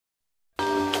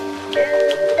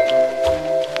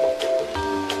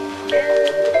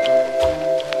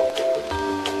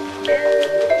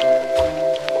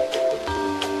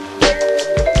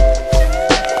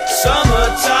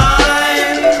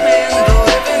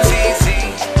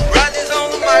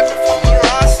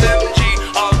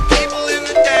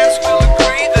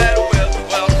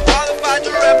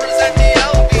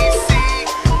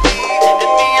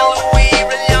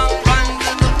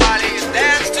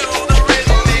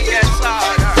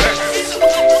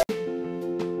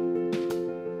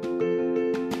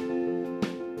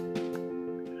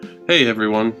Hey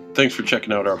everyone, thanks for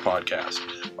checking out our podcast.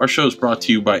 Our show is brought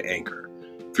to you by Anchor.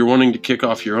 If you're wanting to kick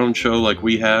off your own show like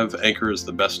we have, Anchor is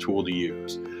the best tool to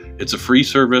use. It's a free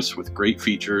service with great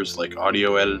features like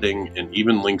audio editing and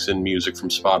even links in music from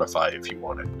Spotify if you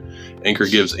want it. Anchor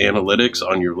gives analytics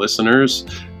on your listeners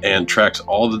and tracks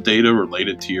all the data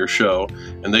related to your show,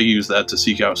 and they use that to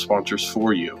seek out sponsors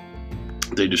for you.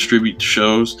 They distribute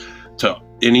shows to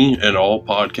any and all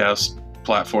podcast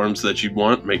platforms that you'd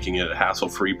want, making it a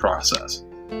hassle-free process.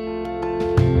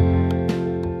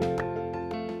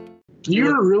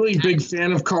 You're a really big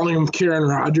fan of calling him Karen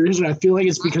Rogers, and I feel like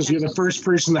it's because you're the first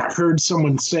person that heard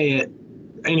someone say it,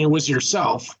 and it was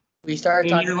yourself. We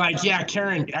started and talking. You're like, yeah,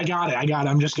 Karen, I got it.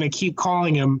 I'm just going to keep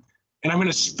calling him, and I'm going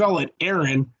to spell it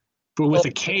Aaron, but with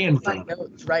a K in front.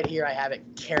 Notes right here, I have it,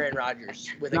 Karen Rogers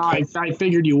with a K. I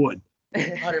figured you would.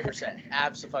 100%,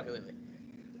 absolutely.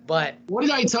 But what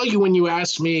did I tell you when you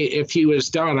asked me if he was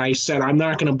done? I said I'm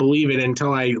not going to believe it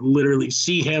until I literally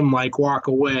see him like walk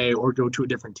away or go to a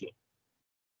different team.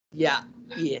 Yeah.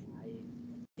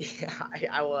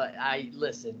 I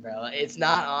listen, bro. It's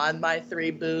not on my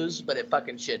 3 boos, but it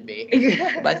fucking should be.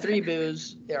 My 3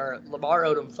 boos are Lamar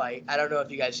Odom fight. I don't know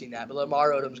if you guys seen that, but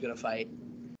Lamar Odom's gonna fight.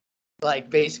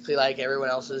 Like basically like everyone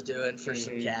else is doing for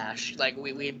some cash. Like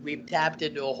we've tapped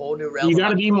into a whole new realm. You got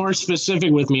to be more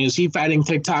specific with me. Is he fighting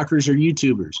TikTokers or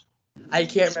YouTubers? I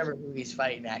can't remember who he's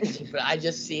fighting actually, but I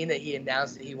just seen that he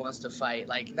announced that he wants to fight.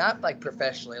 Like not like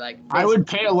professionally. Like I would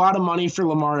pay a lot of money for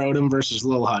Lamar Odom versus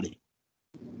Lil Huddy.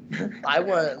 I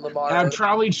want Lamar. I'd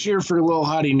probably cheer for Lil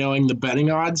Huddy, knowing the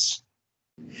betting odds.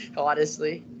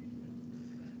 Honestly,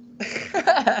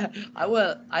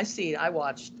 I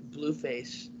watched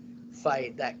Blueface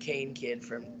fight that Kane kid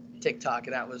from TikTok,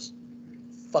 and that was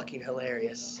fucking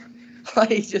hilarious.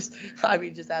 He just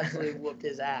absolutely whooped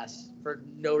his ass for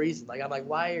no reason. Like I'm like,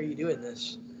 why are you doing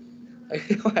this?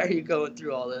 Like, why are you going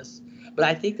through all this? But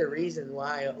I think the reason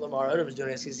why Lamar Odom is doing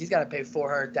this is because he's got to pay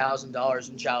 $400,000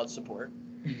 in child support.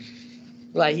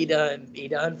 Like he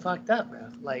done fucked up, bro.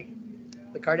 Like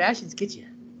the Kardashians get you.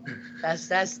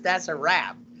 That's a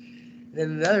wrap. And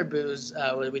then another booze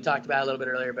we talked about a little bit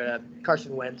earlier, but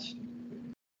Carson Wentz.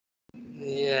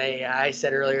 Yeah, I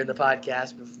said earlier in the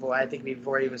podcast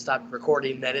before we even stopped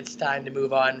recording that it's time to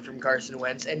move on from Carson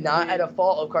Wentz, and not at a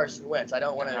fault of Carson Wentz. I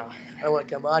don't want to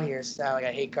come on here and sound like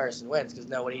I hate Carson Wentz because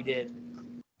no, what he did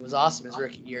was awesome his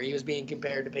rookie year. He was being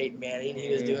compared to Peyton Manning.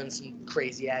 He was doing some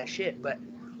crazy ass shit, but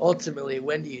ultimately,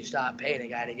 when do you stop paying a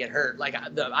guy to get hurt? Like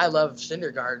I love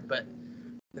Syndergaard, but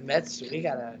the Mets,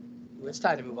 it's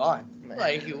time to move on.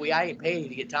 Like I ain't paying you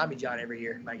to get Tommy John every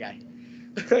year, my guy.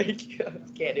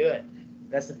 Can't do it.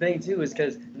 That's the thing, too, is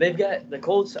because the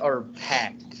Colts are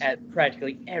packed at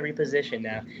practically every position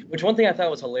now, which one thing I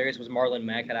thought was hilarious was Marlon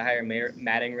Mack had a higher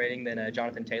Madden rating than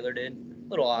Jonathan Taylor did. A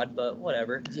little odd, but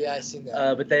whatever. Yeah, I seen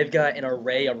that. But they've got an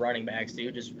array of running backs,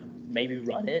 dude. Just maybe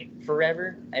run it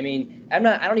forever. I mean, I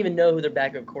don't even know who their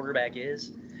backup quarterback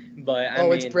is, but I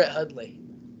mean. It's Brett Hundley.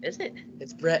 Is it?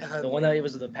 It's Brett Hundley. The one that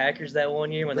was with the Packers that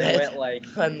one year when they went like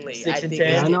Hundley.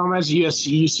 6-10. I know him as a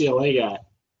UCLA guy.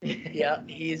 Yeah,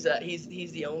 he's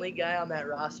the only guy on that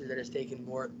roster that has taken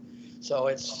more. So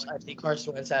I think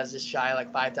Carson Wentz has just shy of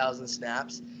like 5,000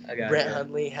 snaps. Brett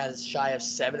Hundley has shy of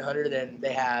 700. Then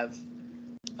they have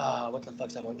what the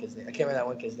fuck's that one kid's name? I can't remember that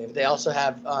one kid's name. But they also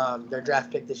have their draft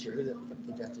pick this year. Who's the fuck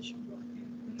they draft this year?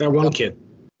 That one kid.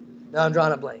 No, I'm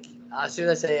drawing a blank. As soon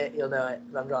as I say it, you'll know it.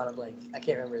 I'm drawing a blank. I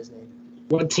can't remember his name.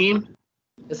 What team?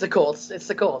 It's the Colts.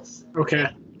 Okay.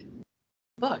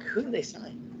 Fuck, who did they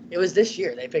sign? It was this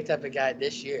year. They picked up a guy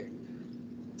this year.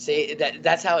 See,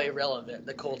 that's how irrelevant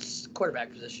the Colts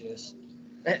quarterback position is.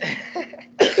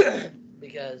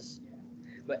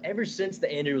 But ever since the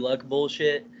Andrew Luck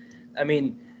bullshit, I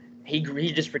mean, he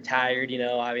just retired,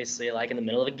 obviously, like in the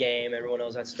middle of a game. Everyone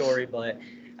knows that story. But,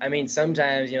 I mean,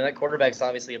 sometimes, that quarterback's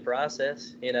obviously a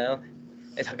process,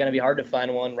 It's going to be hard to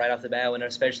find one right off the bat,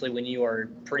 especially when you are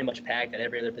pretty much packed at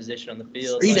every other position on the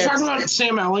field. Are you talking about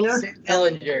Sam Ellinger? Sam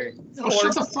Ellinger. Oh,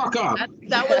 shut the fuck up.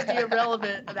 That was the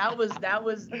irrelevant. That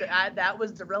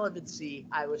was the relevancy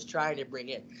I was trying to bring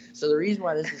in. So the reason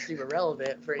why this is super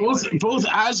relevant for both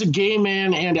as a gay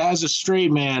man and as a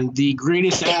straight man, the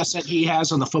greatest asset he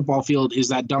has on the football field is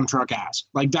that dump truck ass.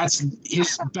 Like that's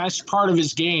his best part of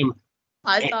his game.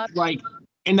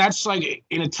 And that's like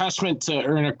in a testament to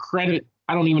or in a credit.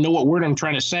 I don't even know what word I'm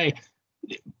trying to say.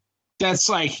 That's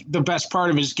like the best part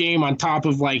of his game on top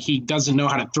of like he doesn't know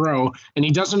how to throw and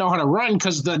he doesn't know how to run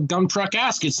because the dump truck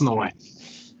ass gets in the way.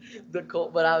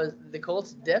 The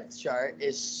Colts depth chart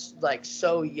is like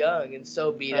so young and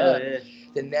so beat up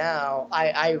that now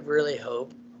I really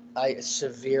hope I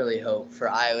severely hope for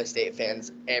Iowa State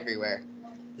fans everywhere.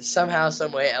 Somehow,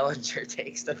 some way, Ellinger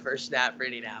takes the first snap for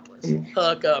Indianapolis.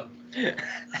 Hook 'em.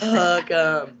 Hook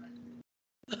 'em.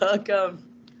 Hook 'em.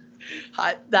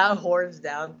 That horns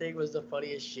down thing was the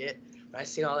funniest shit. I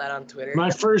seen all that on Twitter.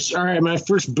 My first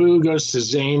boo goes to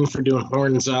Zane for doing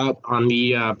horns up on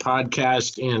the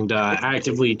podcast and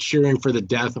actively cheering for the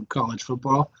death of college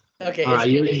football.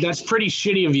 Okay, that's pretty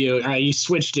shitty of you. You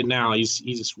switched it now. He's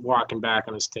just walking back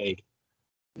on his take.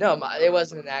 No, it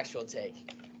wasn't an actual take.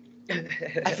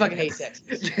 I fucking hate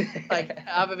Texas. Like,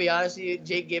 I'm gonna be honest with you,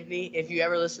 Jake Gibney. If you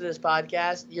ever listen to this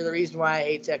podcast, you're the reason why I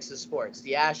hate Texas sports.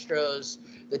 The Astros,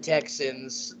 the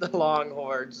Texans, the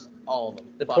Longhorns, all of them.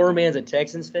 The poor man's a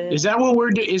Texans fan. Is that what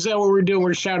we're doing?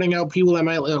 We're shouting out people that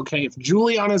might. Okay, if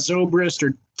Juliana Zobrist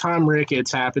or Tom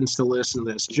Ricketts happens to listen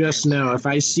to this, just know if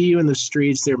I see you in the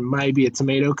streets, there might be a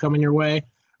tomato coming your way.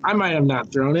 I might have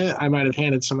not thrown it. I might have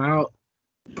handed some out,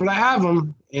 but I have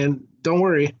them, and don't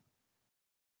worry.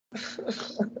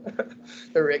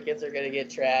 The Ricketts are gonna get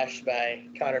trashed by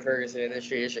Connor Ferguson in the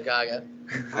street of Chicago.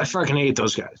 I fucking hate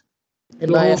those guys.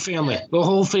 The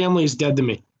whole family is dead to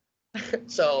me.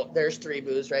 So there's 3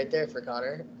 boos right there for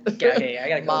Connor. Okay, I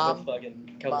gotta go with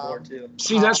fucking couple more too.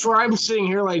 See, that's where I'm sitting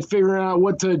here like figuring out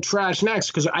what to trash next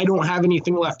because I don't have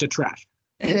anything left to trash.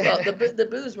 Well, the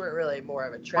boos weren't really more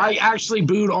of a trash. I actually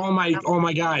booed all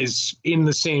my guys in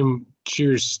the same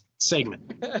Cheers segment.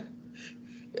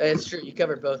 It's true. You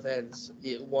covered both ends.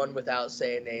 One without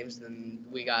saying names, then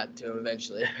we got to him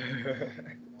eventually.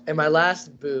 And my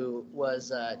last boo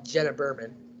was Jenna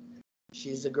Berman.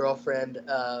 She's the girlfriend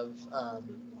of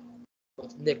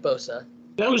Nick Bosa.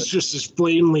 That was just as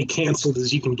blatantly canceled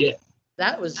as you can get.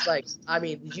 That was like, I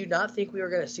mean, did you not think we were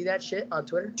going to see that shit on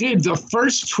Twitter? Dude, the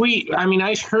first tweet, I mean,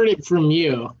 I heard it from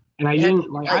you, and I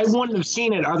wouldn't have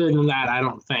seen it other than that, I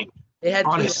don't think. It had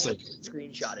honestly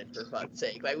screenshotted for fuck's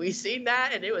sake. Like, we seen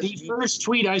that, and it was the first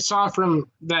tweet I saw from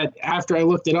that after I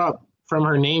looked it up from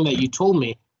her name that you told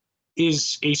me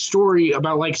is a story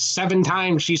about like 7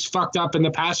 times she's fucked up in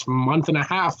the past month and a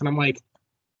half, and I'm like,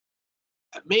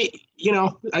 maybe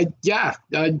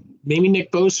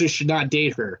Nick Bosa should not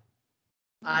date her.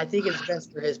 I think it's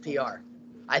best for his PR.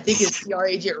 I think his PR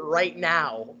agent right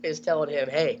now is telling him,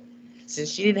 hey,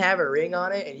 since she didn't have a ring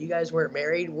on it and you guys weren't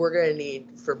married, we're going to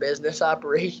need, for business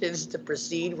operations to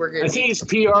proceed, I think his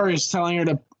PR is telling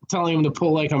him to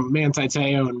pull like a Manti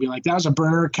Te'o and be like, that was a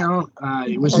burner account.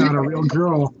 It was not a real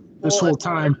girl this whole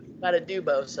time. Got to do,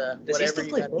 Bosa. Does he still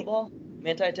play football?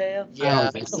 Manti Te'o? Yeah. I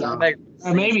don't think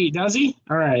so. Maybe. Does he?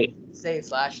 All right.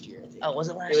 Saints last year. Oh, was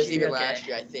it last year? It was even last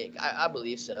year, I think. I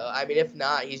believe so. I mean, if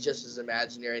not, he's just as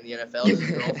imaginary in the NFL as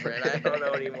his girlfriend. I don't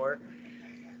know anymore.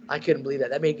 I couldn't believe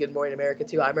that. That made Good Morning America,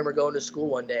 too. I remember going to school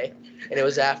one day, and it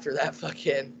was after that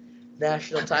fucking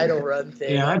national title run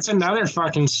thing. Yeah, that's another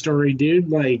fucking story, dude.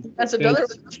 Like, that's another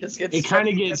one. It kind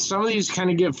of gets, some of these kind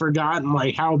of get forgotten,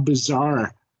 like how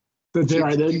bizarre that they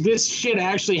are. This shit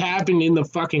actually happened in the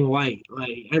fucking light.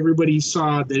 Like, everybody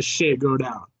saw this shit go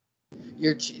down.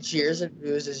 Your Cheers and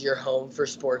Booze is your home for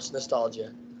sports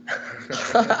nostalgia.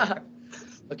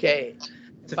 Okay.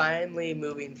 Finally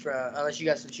moving from, unless you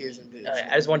got some Cheers and Booze.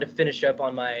 I just wanted to finish up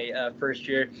on my first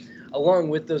year. Along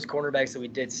with those cornerbacks that we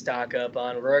did stock up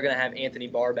on, we're going to have Anthony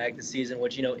Barr back this season,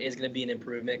 which, is going to be an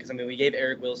improvement. Because, we gave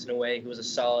Eric Wilson away, who was a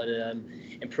solid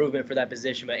improvement for that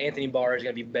position. But Anthony Barr is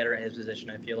going to be better at his position,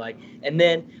 I feel like. And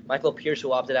then Michael Pierce,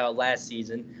 who opted out last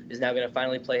season, is now going to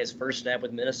finally play his first snap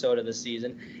with Minnesota this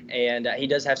season. And he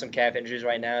does have some calf injuries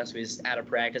right now, so he's out of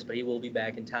practice, but he will be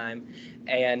back in time.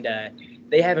 And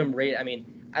they have him rated,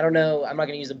 I don't know. I'm not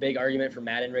going to use a big argument for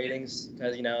Madden ratings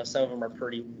because, some of them are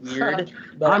pretty weird.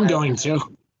 But I'm going to.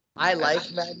 I like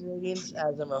Madden ratings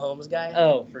as a Mahomes guy.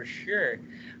 Oh, for sure.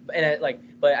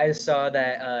 But I saw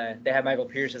that they have Michael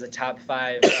Pierce as a top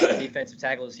 5 defensive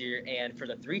tackle this year, and for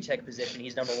the 3-tech position,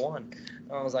 he's number 1.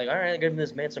 I was like, all right, give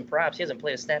this man some props. He hasn't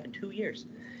played a snap in 2 years.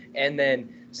 And then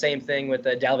same thing with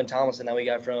Dalvin Tomlinson that we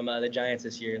got from the Giants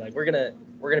this year. Like, we're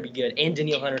gonna be good. And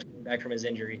Danielle Hunter's coming back from his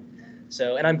injury.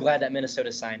 So, and I'm glad that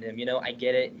Minnesota signed him. I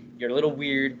get it. You're a little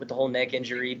weird with the whole neck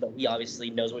injury, but he obviously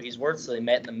knows what he's worth. So they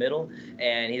met in the middle,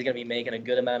 and he's going to be making a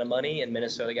good amount of money. And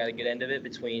Minnesota got a good end of it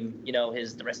between,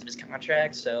 the rest of his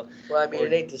contract. So, well,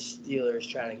 it ain't the Steelers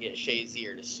trying to get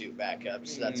Shazier to suit back up.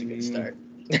 So that's a good start.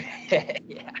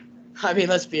 Yeah.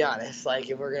 Let's be honest. Like,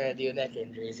 if we're gonna do neck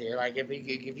injuries here, like if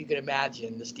you could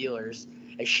imagine the Steelers,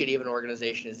 as shitty of an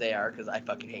organization as they are, because I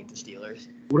fucking hate the Steelers.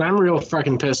 What I'm real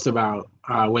fucking pissed about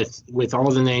with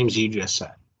all the names you just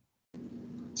said.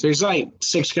 So there's like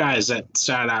 6 guys that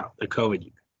sat out the COVID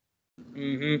year.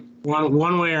 Mm-hmm.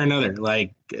 One way or another,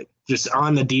 like just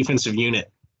on the defensive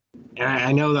unit. And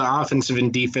I know the offensive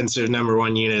and defensive number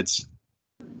one units.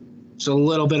 So a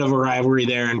little bit of a rivalry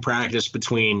there in practice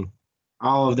between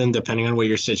all of them, depending on what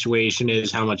your situation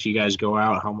is, how much you guys go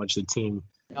out, how much the team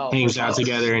hangs out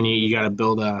together, and you got to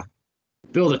build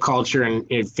a culture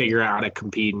and figure out how to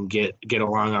compete and get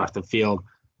along off the field.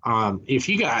 If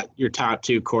you got your top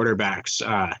two quarterbacks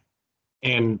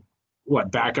and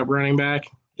backup running back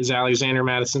is Alexander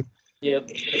Madison. Yep.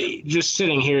 Just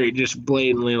sitting here, just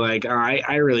blatantly like,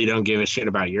 I really don't give a shit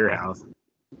about your health.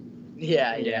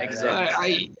 Yeah,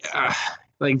 exactly.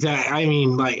 Like that. I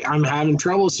mean, like I'm having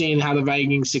trouble seeing how the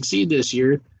Vikings succeed this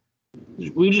year.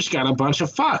 We just got a bunch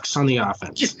of fucks on the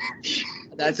offense.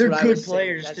 They're good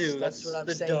players too. That's what I'm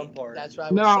the saying. Dumb part. That's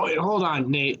what hold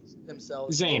on, Nate.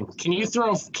 Zane, can you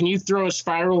throw a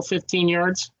spiral 15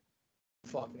 yards?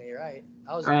 Fuck me, right?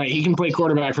 All right, he can play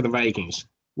quarterback for the Vikings.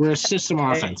 We're a system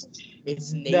offense.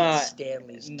 It's Nate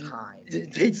Stanley's time.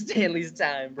 Nate Stanley's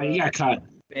time, bro. He got cut.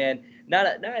 Man,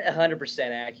 not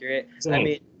 100% accurate. Zane, I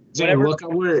mean, Zane, look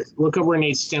up where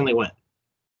Nate Stanley went.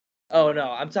 Oh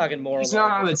no, I'm talking more. He's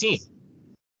not on the team.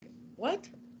 What?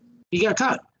 He got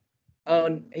cut.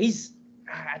 Oh,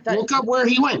 Look up where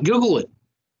he went. Google it.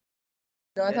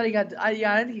 No, I thought he got. I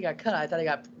think he got cut. I thought he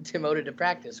got demoted to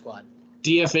practice squad.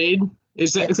 DFA'd?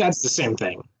 That's the same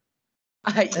thing?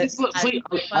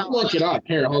 I'll look it up.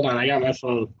 Here, hold on. I got my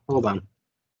phone. Hold on.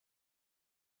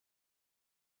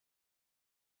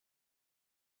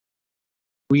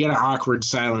 We got an awkward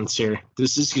silence here.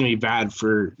 This is going to be bad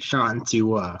for Shawn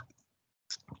to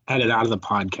edit out of the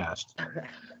podcast.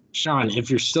 Shawn, if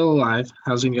you're still alive,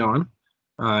 how's it going?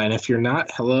 And if you're not,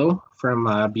 hello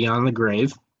from Beyond the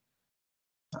Grave.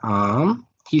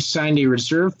 He signed a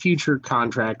reserve future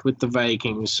contract with the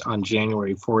Vikings on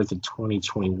January 4th of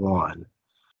 2021.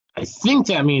 I think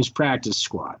that means practice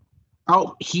squad.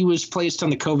 Oh, he was placed on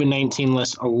the COVID-19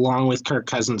 list along with Kirk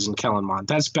Cousins and Kellen Mond.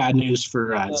 That's bad news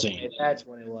for Zane. That's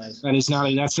what it was. That's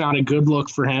not a good look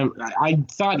for him. I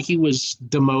thought he was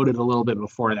demoted a little bit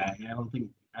before that.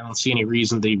 I don't see any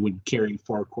reason they would carry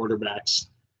 4 quarterbacks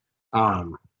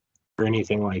or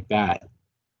anything like that.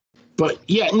 But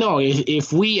yeah, no,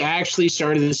 if we actually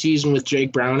started the season with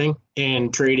Jake Browning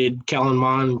and traded Kellen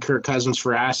Mond and Kirk Cousins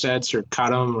for assets or cut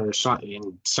them or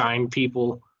signed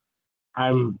people,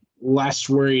 I'm less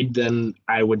worried than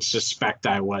I would suspect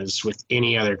I was with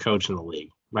any other coach in the league.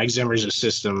 Mike Zimmer's a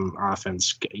system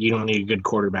offense. You don't need a good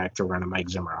quarterback to run a Mike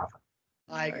Zimmer offense.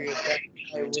 I agree with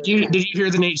that. Did you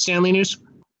hear the Nate Stanley news?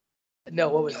 No,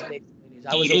 what was the Nate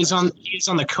Stanley news? He's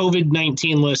on the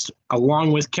COVID-19 list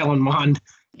along with Kellen Mond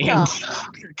and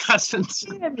Kirk Cousins.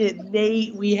 Damn it,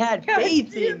 Nate. We had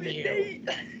faith in you.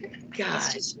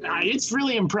 God. It's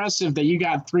really impressive that you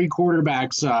got 3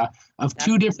 quarterbacks of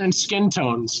 2 different skin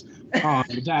tones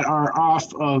that are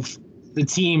off of the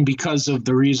team because of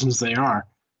the reasons they are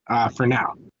for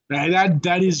now.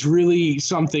 That is really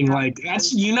something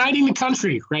that's uniting the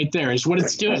country right there is what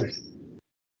it's doing.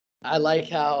 I like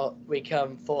how we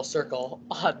come full circle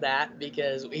on that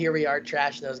because here we are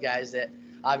trashing those guys that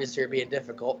obviously are being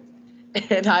difficult.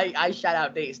 And I shout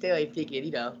out Nate Stanley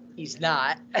thinking, he's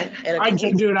not. And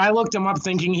I looked him up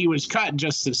thinking he was cut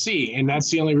just to see, and that's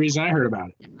the only reason I heard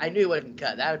about it. I knew he wasn't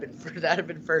cut. That would have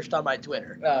been first on my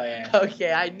Twitter. Oh, yeah.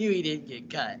 Okay, I knew he didn't get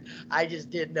cut. I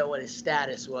just didn't know what his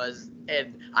status was,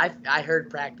 and I heard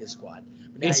practice squad.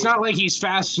 It's not like he's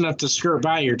fast enough to skirt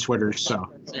by your Twitter,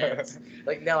 so.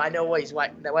 No, I know why he's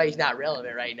not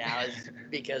relevant right now is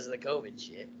because of the COVID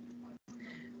shit.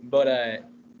 But,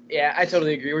 yeah, I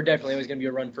totally agree. We're definitely always going to be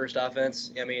a run-first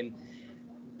offense. I mean,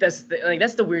 that's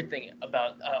the weird thing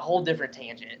about a whole different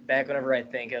tangent. Back whenever I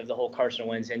think of the whole Carson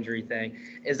Wentz injury thing,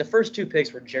 is the first 2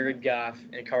 picks were Jared Goff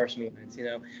and Carson Wentz.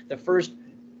 The first,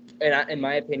 in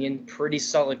my opinion, pretty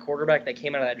solid quarterback that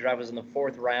came out of that draft was in the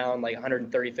 4th round,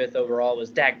 135th overall, was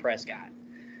Dak Prescott.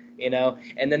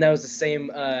 And then that was the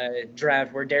same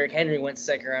draft where Derrick Henry went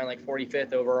 2nd round,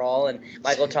 45th overall, and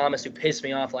Michael Thomas, who pissed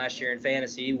me off last year in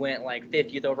fantasy, went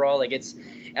 50th overall. I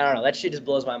don't know, that shit just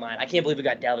blows my mind. I can't believe we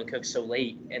got Dalvin Cook so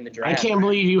late in the draft. I can't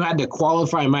believe you had to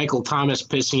qualify Michael Thomas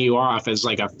pissing you off as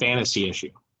a fantasy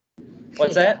issue.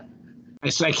 What's that? I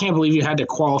said I can't believe you had to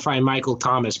qualify Michael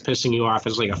Thomas pissing you off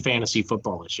as a fantasy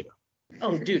football issue.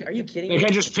 Oh, dude, are you kidding me? That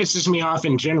guy just pisses me off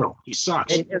in general. He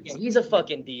sucks. He's a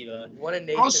fucking diva.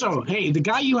 Also, hey, the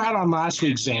guy you had on last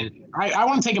week, Zane, I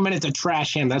want to take a minute to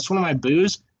trash him. That's one of my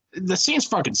boos. The Saints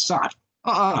fucking suck.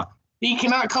 He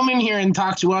cannot come in here and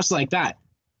talk to us like that.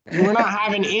 We're not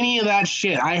having any of that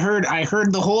shit. I heard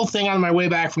the whole thing on my way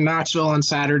back from Knoxville on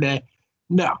Saturday.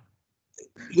 No.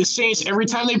 The Saints, every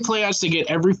time they play us, they get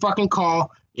every fucking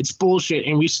call. It's bullshit,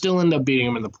 and we still end up beating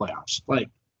them in the playoffs.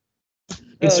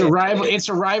 It's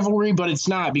a rivalry, but it's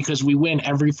not because we win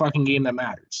every fucking game that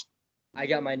matters. I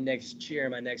got my next cheer,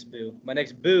 my next boo. My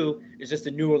next boo is just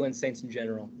the New Orleans Saints in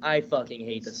general. I fucking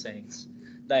hate the Saints.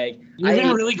 Like, you're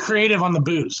getting really creative on the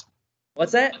boos.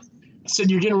 What's that? I said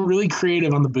you're getting really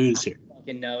creative on the boos here.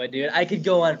 Fucking know it, dude. I could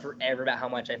go on forever about how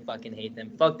much I fucking hate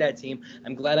them. Fuck that team.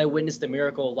 I'm glad I witnessed the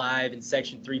miracle live in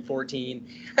Section 314.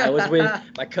 I was with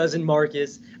my cousin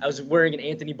Marcus. I was wearing an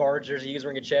Anthony Barr jersey. He was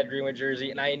wearing a Chad Greenwood jersey,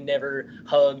 and I never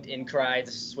hugged and cried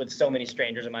with so many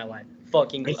strangers in my life.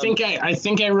 Fucking. I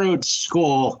think I wrote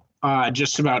skull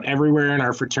just about everywhere in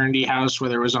our fraternity house,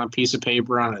 whether it was on a piece of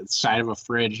paper on the side of a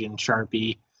fridge in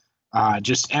Sharpie,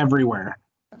 just everywhere.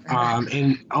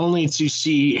 And only to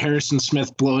see Harrison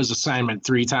Smith blow his assignment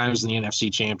 3 times in the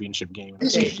NFC Championship game.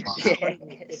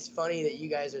 It's funny that you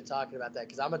guys are talking about that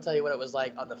because I'm gonna tell you what it was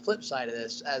like on the flip side of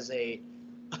this.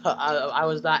 I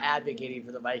was not advocating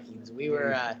for the Vikings. We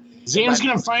were. Zane's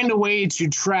gonna find a way to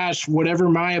trash whatever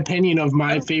my opinion of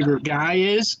my favorite guy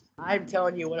is. I'm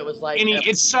telling you what it was like. And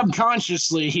it's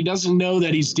subconsciously, he doesn't know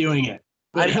that he's doing it.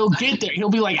 But he'll get there. He'll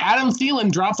be like, Adam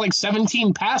Thielen dropped like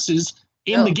 17 passes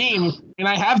in the game, and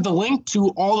I have the link to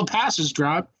all the passes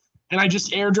dropped, and I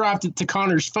just airdropped it to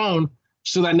Connor's phone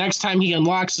so that next time he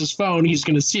unlocks his phone, he's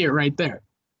going to see it right there.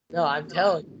 No, I'm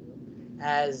telling you,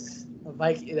 as a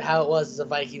Viking, how it was as a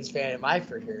Vikings fan in my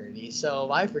fraternity. So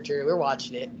my fraternity, we're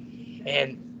watching it,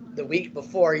 and the week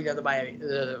before, not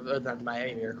the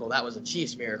Miami Miracle, that was a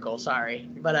Chiefs Miracle, sorry,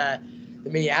 but the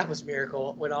Minneapolis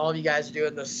Miracle, when all of you guys are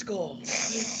doing the skull,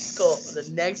 the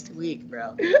next week,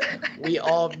 bro, we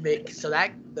all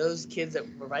those kids that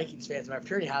were Vikings fans in my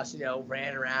fraternity house,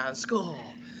 ran around, skull,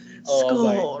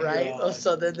 right? God.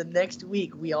 So then the next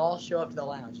week, we all show up to the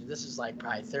lounge. This is like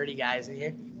probably 30 guys in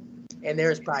here, and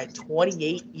there's probably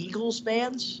 28 Eagles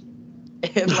fans,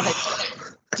 and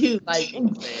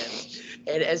Eagles fans.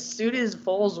 And as soon as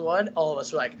Foles won, all of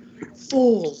us were like,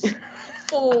 Foles.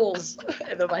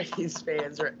 And the Vikings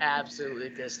fans are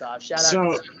absolutely pissed off. Shout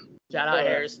out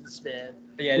Harrison Smith.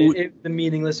 Yeah, the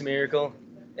meaningless miracle.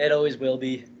 It always will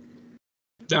be.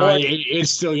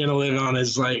 It's still gonna live on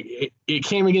as it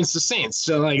came against the Saints,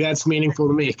 so that's meaningful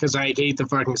to me because I hate the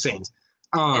fucking Saints.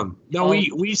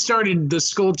 We started the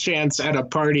skull chants at a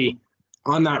party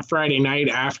on that Friday night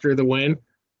after the win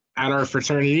at our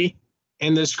fraternity,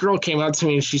 and this girl came up to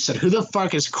me and she said, "Who the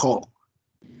fuck is Cole?"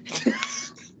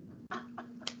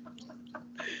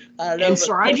 And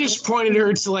so I just pointed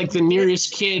her to the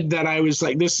nearest kid that I was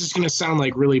like, this is going to sound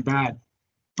really bad,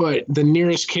 but the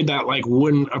nearest kid that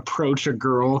wouldn't approach a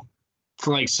girl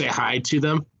to say hi to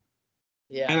them.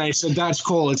 Yeah. And I said, that's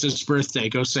Cole. It's his birthday.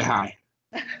 Go say hi.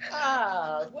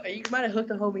 You might have hooked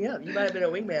the homie up. You might have been a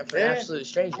wingman for an absolute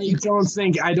stranger.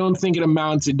 I don't think it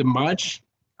amounted to much,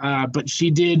 but she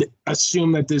did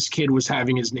assume that this kid was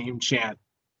having his name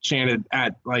chanted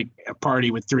at a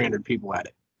party with 300 people at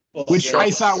it. Which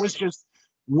I thought was just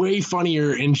way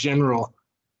funnier in general,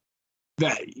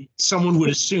 that someone would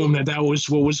assume that was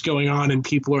what was going on and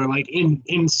people are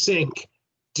in sync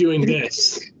doing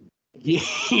this.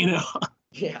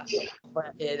 Yeah.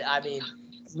 But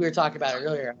we were talking about it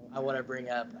earlier. I want to bring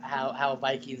up how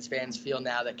Vikings fans feel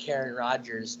now that Aaron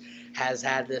Rodgers has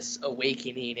had this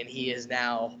awakening and he is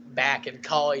now back and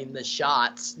calling the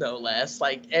shots, no less.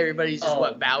 Everybody's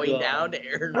just bowing down to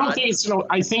Aaron Rodgers.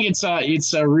 I think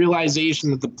it's a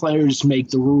realization that the players make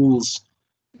the rules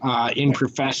in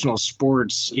professional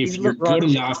sports. If you're good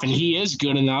enough, and he is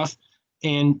good enough,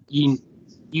 and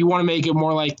you want to make it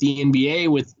more like the NBA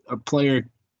with a player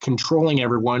controlling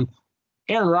everyone.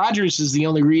 Aaron Rodgers is the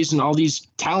only reason all these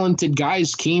talented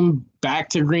guys came back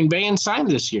to Green Bay and signed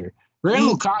this year.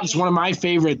 Randall Cobb is one of my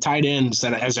favorite tight ends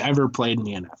that has ever played in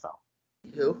the NFL.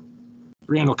 Who?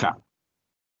 Randall Cobb.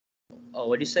 Oh,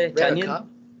 what did you say? Tight end?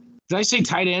 Did I say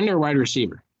tight end or wide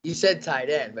receiver? You said tight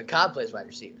end, but Cobb plays wide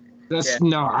receiver.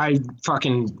 No, I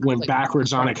fucking went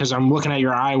backwards on it because I'm looking at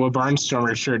your Iowa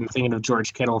Barnstormers shirt and thinking of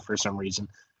George Kittle for some reason.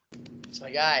 It's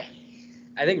my guy.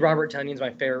 I think Robert Tonyan's my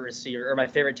favorite receiver, or my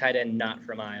favorite tight end not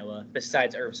from Iowa,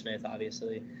 besides Irv Smith,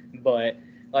 obviously. But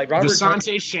Robert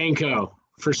Desante Shanko,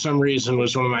 for some reason,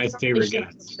 was one of my favorite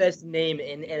guys. Best name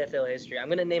in NFL history. I'm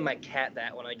gonna name my cat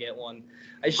that when I get one.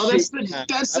 That's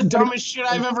the dumbest shit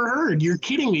I've ever heard. You're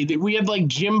kidding me. We had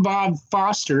Jim Bob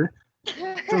Foster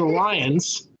for the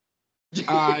Lions.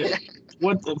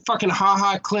 What the fucking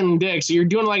Clinton Dix? You're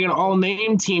doing an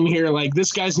all-name team here.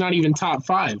 This guy's not even top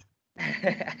 5.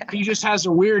 He just has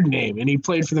a weird name, and he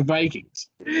played for the Vikings.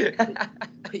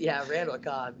 Yeah, Randall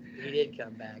Cobb. He did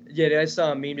come back. Yeah, dude, I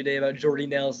saw a meme today about Jordy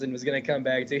Nelson was going to come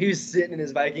back, too. He was sitting in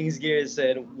his Vikings gear and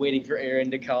said, waiting for Aaron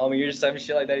to call me or some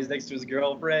shit like that. He's next to his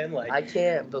girlfriend. Like, I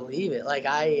can't believe it. Like,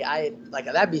 I like,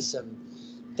 that'd be some...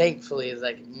 Thankfully,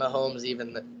 like, Mahomes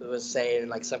even was saying in,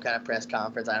 like, some kind of press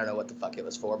conference, I don't know what the fuck it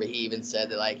was for, but he even said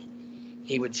that, like,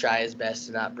 he would try his best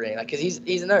to not bring, like, because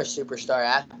he's another superstar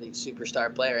athlete,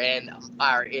 superstar player, and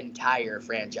our entire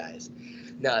franchise.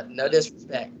 No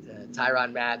disrespect to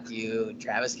Tyrann Mathieu,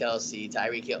 Travis Kelce,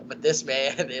 Tyreek Hill, but this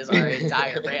man is our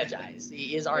entire franchise.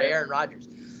 He is our Aaron Rodgers.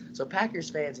 So Packers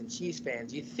fans and Chiefs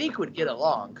fans, you think would get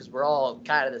along because we're all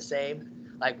kind of the same.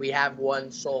 Like, we have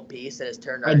one sole piece that has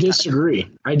turned our... I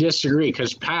disagree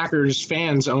because Packers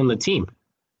fans own the team.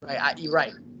 Right, you're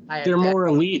right. They're more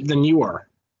elite than you are.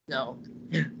 No.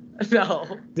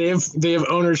 No. They have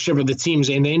ownership of the teams,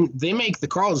 and they make the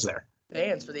calls there.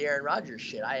 Fans for the Aaron Rodgers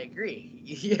shit, I agree.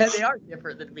 Yeah, they are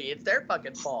different than me. It's their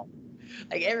fucking fault.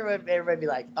 Like, everybody be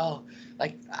like, oh,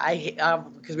 like, I hate,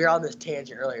 because we were on this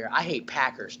tangent earlier, I hate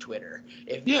Packers Twitter.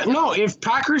 If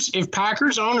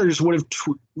Packers owners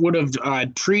would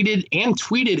have treated and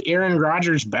tweeted Aaron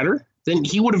Rodgers better, then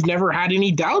he would have never had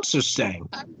any doubts of staying.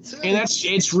 And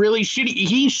it's really shitty.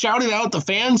 He shouted out the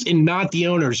fans and not the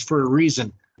owners for a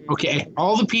reason. Okay,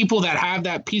 all the people that have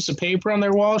that piece of paper on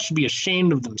their wall should be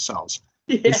ashamed of themselves.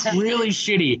 Yeah. It's really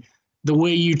shitty the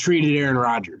way you treated Aaron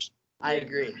Rodgers. I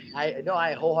agree.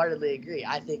 I wholeheartedly agree.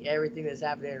 I think everything that's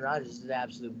happened to Aaron Rodgers is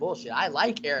absolute bullshit. I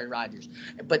like Aaron Rodgers,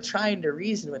 but trying to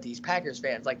reason with these Packers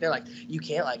fans, like, they're like, you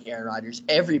can't like Aaron Rodgers.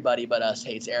 Everybody but us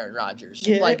hates Aaron Rodgers.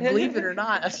 Yeah. Like, believe it or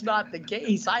not, that's not the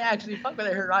case. I actually fuck with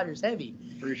Aaron Rodgers heavy.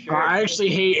 For sure. I actually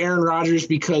hate Aaron Rodgers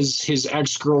because his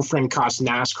ex-girlfriend cost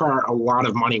NASCAR a lot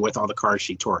of money with all the cars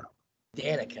she tore up.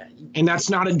 Danica. And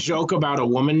that's not a joke about a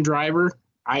woman driver.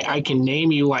 I can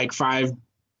name you like 5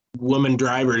 women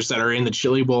drivers that are in the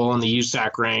Chili Bowl and the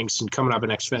USAC ranks and coming up in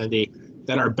Xfinity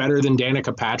that are better than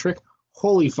Danica Patrick.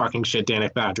 Holy fucking shit,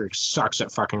 Danica Patrick sucks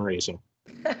at fucking racing.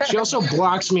 She also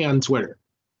blocks me on Twitter.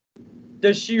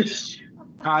 Does she?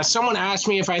 Someone asked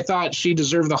me if I thought she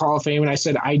deserved the Hall of Fame, and I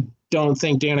said I don't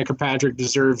think Danica Patrick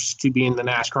deserves to be in the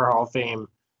NASCAR Hall of Fame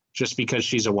just because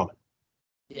she's a woman.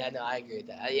 Yeah, no, I agree with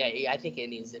that. Yeah, I think it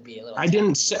needs to be a little... I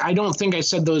don't think I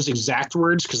said those exact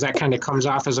words because that kind of comes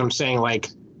off as I'm saying, like,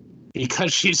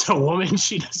 because she's a woman,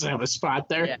 she doesn't have a spot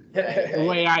there. Yeah. The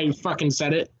way I fucking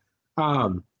said it.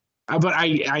 But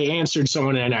I answered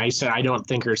someone and I said, I don't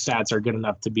think her stats are good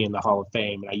enough to be in the Hall of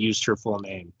Fame. And I used her full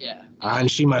name. Yeah. And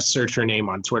she must search her name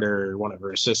on Twitter, or one of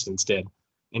her assistants did,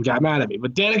 and got mad at me.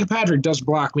 But Danica Patrick does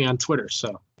block me on Twitter,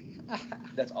 so.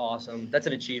 That's awesome. That's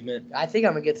an achievement. I think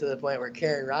I'm going to get to the point where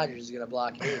Karen Rodgers is going to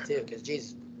block me, too, because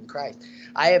Jesus Christ.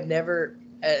 I have never...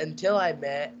 Until I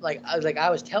met, I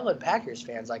was telling Packers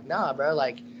fans, like, nah, bro,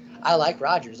 like, I like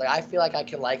Rodgers. Like, I feel like I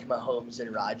can like Mahomes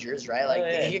and Rodgers, right? Like,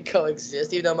 they can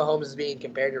coexist, even though Mahomes is being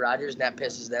compared to Rodgers, and that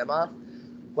pisses them off.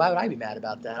 Why would I be mad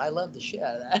about that? I love the shit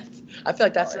out of that. I feel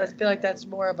like that's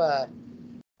more of a,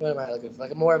 what am I looking for?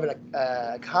 Like, more of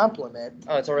a compliment.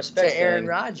 Oh, it's a respect to Aaron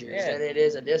Rodgers than it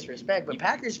is a disrespect. But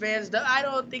Packers fans, I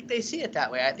don't think they see it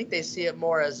that way. I think they see it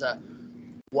more as a,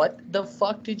 what the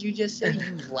fuck did you just say?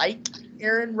 You like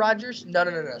Aaron Rodgers?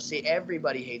 No. See,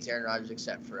 everybody hates Aaron Rodgers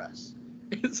except for us.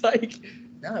 It's like,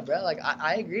 nah, bro. Like,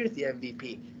 I agree with the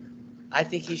MVP. I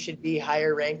think he should be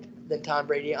higher ranked than Tom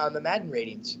Brady on the Madden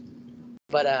ratings.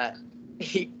 But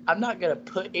I'm not gonna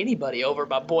put anybody over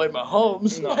my boy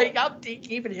Mahomes. No. Like, I'm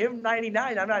keeping him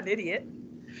 99. I'm not an idiot.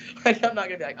 Like, I'm not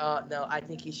gonna be like, oh no, I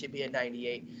think he should be a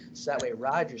 98, so that way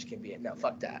Rodgers can be it. No,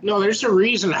 fuck that. No, there's a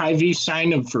reason Hy-Vee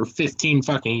signed him for 15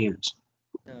 fucking years.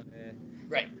 Okay.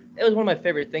 Right. It was one of my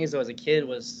favorite things, though, as a kid,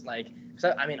 was, like,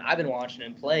 because, I mean, I've been watching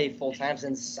him play full-time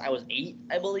since I was 8,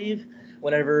 I believe,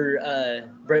 whenever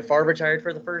Brett Favre retired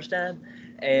for the first time.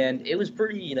 And it was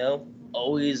pretty,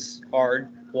 always hard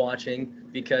watching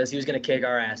because he was going to kick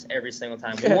our ass every single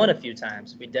time. We won a few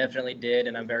times. We definitely did,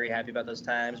 and I'm very happy about those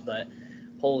times. But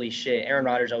holy shit, Aaron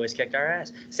Rodgers always kicked our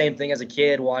ass. Same thing as a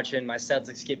kid watching my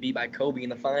Celtics get beat by Kobe in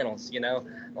the finals,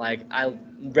 Like, I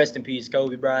rest in peace,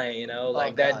 Kobe Bryant,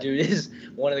 that dude is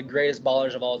one of the greatest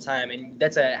ballers of all time. And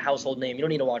that's a household name. You don't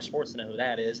need to watch sports to know who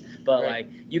that is. But, right.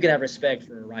 You can have respect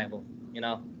for a rival,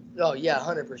 Oh, yeah,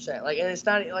 100%. Like, and it's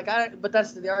not, like, but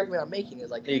that's the argument I'm making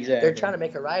is, like, exactly. They're trying to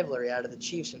make a rivalry out of the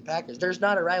Chiefs and Packers. There's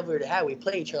not a rivalry to have. We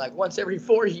play each other, like, once every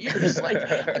 4 years. Like,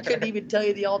 I couldn't even tell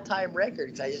you the all-time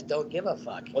records. I just don't give a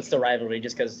fuck. What's the rivalry?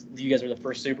 Just because you guys were the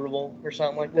first Super Bowl or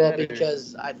something like that? Well,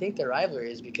 because I think the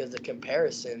rivalry is because the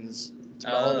comparisons to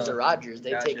Mahomes and Rodgers,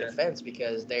 they take offense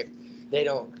because they're, they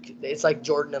don't. It's like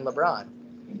Jordan and LeBron.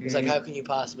 It's like, how can you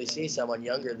possibly see someone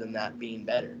younger than that being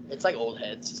better? It's like old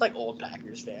heads. It's like old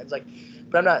Packers fans. Like,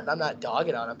 but I'm not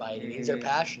dogging on them by any means. They're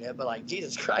passionate, but like,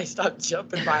 Jesus Christ, stop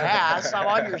jumping my ass. I'm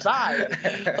on your side.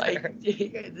 Like,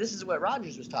 this is what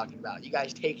Rodgers was talking about. You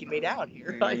guys taking me down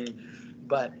here. Like,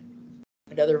 but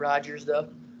another Rodgers though.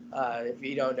 If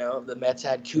you don't know, the Mets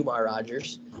had Kumar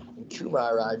Rodgers. And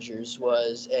Kumar Rodgers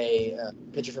was a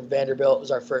pitcher from Vanderbilt. Was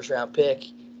our first round pick.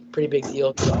 Pretty big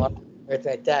deal.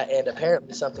 Everything like that, and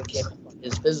apparently something came up on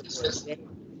his physical exam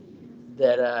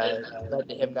that led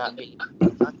to him not being.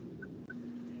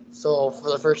 So for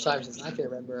the first time since I can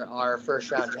remember, our first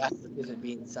round draft isn't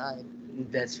being signed.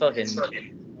 That's fucking.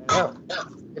 No,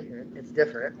 it's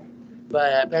different.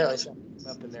 But apparently something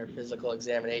came up in their physical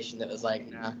examination that was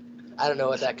like, nah, I don't know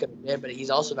what that could have been, but he's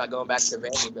also not going back to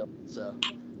Vanderbilt. So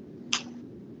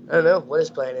I don't know what his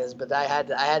plan is, but I had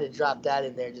to drop that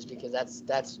in there just because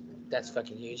that's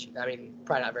fucking huge. I mean,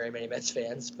 probably not very many Mets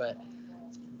fans, but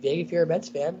big if you're a Mets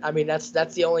fan. I mean, that's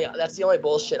the only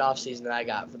bullshit offseason that I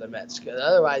got for the Mets. Because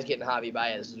otherwise, getting Javi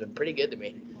Baez has been pretty good to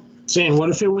me. Zane, what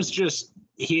if it was just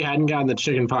he hadn't gotten the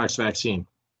chickenpox vaccine?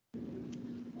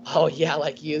 Oh yeah,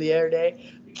 like you the other day.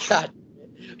 God,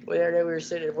 the other day we were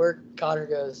sitting at work. Connor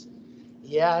goes,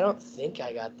 "Yeah, I don't think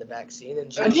I got the vaccine."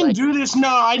 And I didn't do this. No,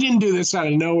 I didn't do this out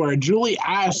of nowhere. Julie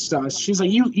asked us. She's like,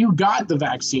 "You got the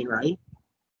vaccine, right?"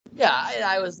 Yeah, and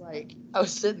I was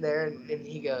sitting there,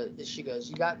 and she goes,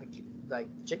 "You got the like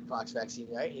chickenpox vaccine,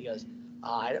 right?" He goes,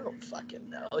 "I don't fucking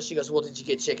know." She goes, "Well, did you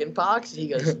get chickenpox?" And he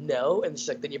goes, "No." And she's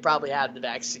like, "Then you probably had the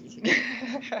vaccine."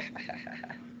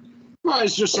 Well,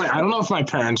 it's just like I don't know if my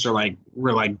parents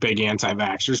were big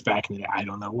anti-vaxxers back in the day. I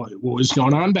don't know what was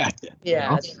going on back then.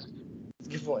 Yeah, that's a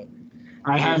good point.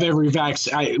 I have every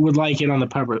vaccine. I would like it on the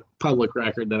public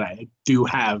record that I do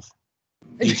have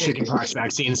the chickenpox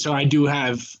vaccine, so I do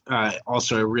have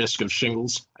also a risk of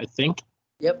shingles, I think.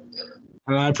 Yep.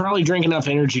 I probably drink enough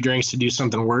energy drinks to do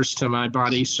something worse to my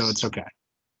body, so it's okay.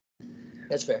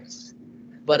 That's fair.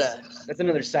 But that's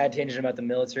another side tangent about the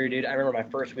military, dude. I remember my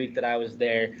first week that I was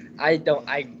there. I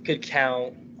could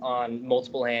count on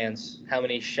multiple hands how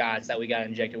many shots that we got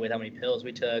injected with, how many pills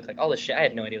we took, like all this shit. I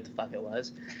had no idea what the fuck it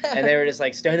was. And they were just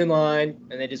like, stand in line,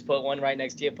 and they just put one right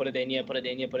next to you, put it in you,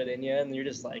 and you're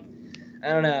just like, I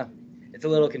don't know. It's a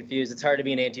little confused. It's hard to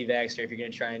be an anti-vaxxer if you're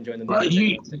going to try and join the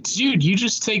military. Dude, you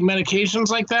just take medications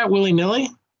like that willy-nilly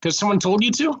because someone told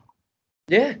you to?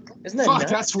 Yeah. Isn't that Fuck,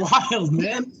 nuts? that's wild,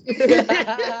 man. We've been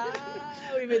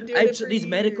doing it for these years.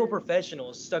 Medical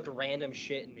professionals stuck random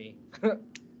shit in me.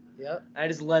 Yep. I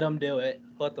just let them do it.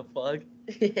 What the fuck?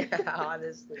 Yeah,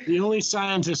 honestly. The only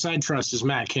scientist I trust is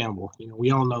Matt Campbell. You know, we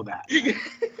all know that.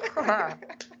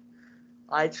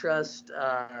 I trust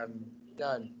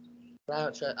none.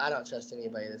 But I don't trust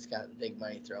anybody that's got big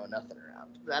money throwing nothing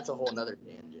around. That's a whole nother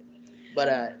tangent. But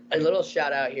a little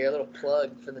shout out here, a little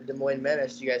plug for the Des Moines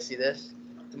Menace. You guys see this?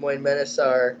 Des Moines Menace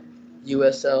are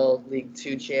USL League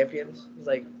 2 champions. It's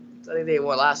like, I think they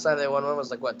won last time they won one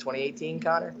was like what, 2018,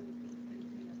 Connor?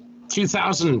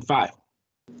 2005.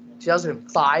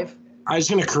 2005? I was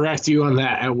going to correct you on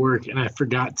that at work, and I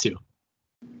forgot to.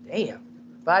 Damn.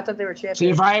 But I thought they were champions. See,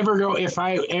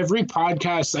 every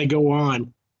podcast I go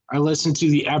on, I listen to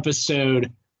the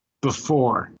episode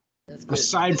before.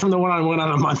 Aside from the one I went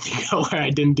on a month ago where I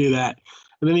didn't do that.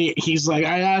 And then he's like,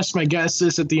 I asked my guest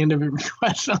this at the end of every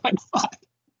question. I'm like, fuck.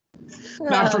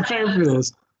 Not prepared for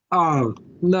this.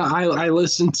 No, I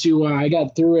listened to, I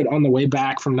got through it on the way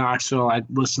back from Knoxville. I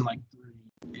listened like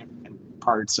 3 different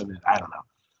parts of it. I don't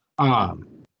know.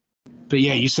 But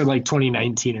yeah, you said like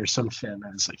 2019 or some shit. And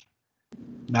I was like,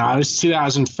 no, it was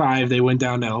 2005. They went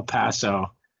down to El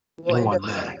Paso. Well,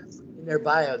 in their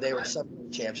bio, they were Summer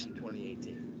champs in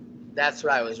 2018. That's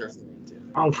what I was referring to.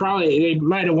 Oh, probably they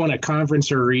might have won a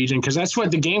conference or a region because that's what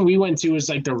the game we went to was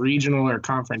like the regional or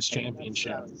conference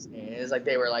championship. It was like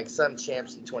they were like some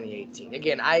champs in 2018.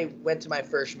 Again, I went to my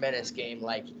first Menace game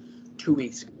like 2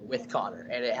 weeks ago with Connor,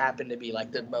 and it happened to be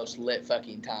like the most lit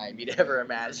fucking time you'd ever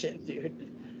imagine, dude.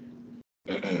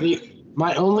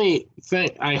 My only thing,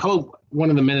 I hope one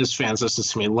of the Menace fans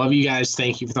listens to me. Love you guys.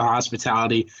 Thank you for the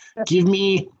hospitality. Give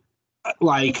me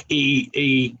like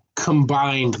a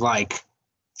combined like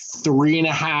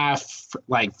 3.5,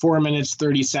 like 4 minutes,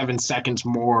 37 seconds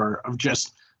more of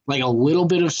just like a little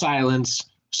bit of silence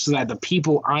so that the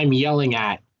people I'm yelling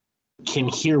at can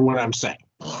hear what I'm saying.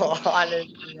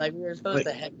 Honestly, like we were supposed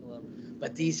to heckle them,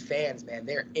 but these fans, man,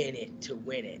 they're in it to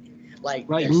win it. Like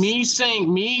me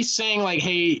saying like,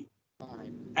 hey,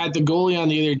 at the goalie on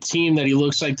the other team that he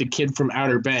looks like the kid from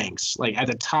Outer Banks, like at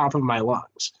the top of my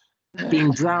lungs,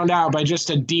 being drowned out by just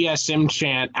a DSM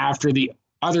chant after the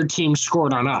other teams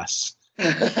scored on us.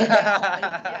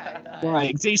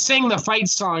 Like they sang the fight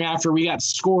song after we got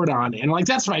scored on, and like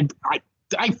that's I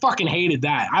fucking hated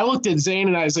that. I looked at Zane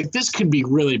and I was like, this could be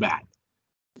really bad.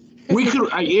 We could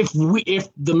if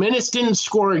the Menace didn't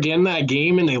score again that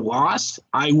game and they lost,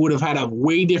 I would have had a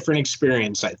way different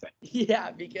experience, I think.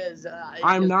 Yeah, because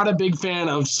I'm not a big fan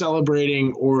of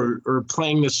celebrating or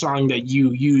playing the song that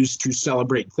you use to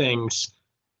celebrate things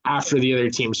after the other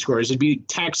team scores. It'd be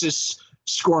Texas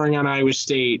scoring on Iowa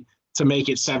State to make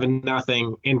it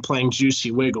 7-0 and playing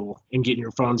Juicy Wiggle and getting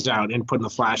your phones out and putting the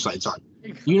flashlights on.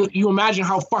 You imagine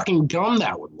how fucking dumb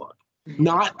that would look.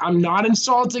 I'm not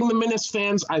insulting the Menace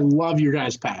fans. I love your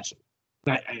guys' passion.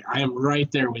 I am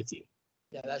right there with you.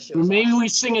 Yeah, that shit was Maybe awesome. we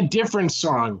sing a different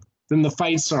song than the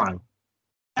fight song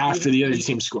after the other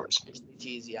team scores.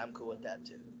 Cheesy, I'm cool with that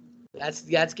too.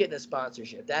 That's getting a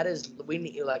sponsorship. That is, we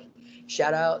need, like,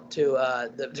 shout out to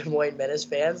the Des Moines Menace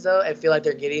fans though. I feel like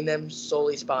they're getting them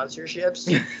solely sponsorships.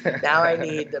 Now I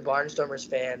need the Barnstormers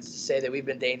fans to say that we've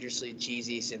been dangerously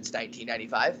cheesy since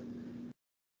 1995.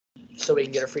 So we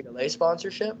can get a Frito-Lay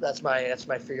sponsorship. That's my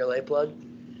Frito-Lay plug.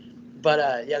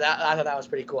 But yeah, I thought that was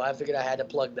pretty cool. I figured I had to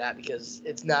plug that because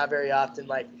it's not very often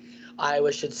like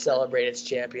Iowa should celebrate its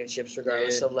championships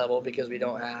regardless of level, because we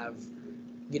don't have,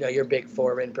 your big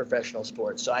four in professional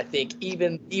sports. So I think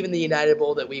even the United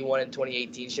Bowl that we won in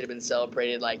 2018 should have been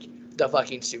celebrated like the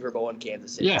fucking Super Bowl in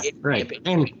Kansas City. Yeah, right.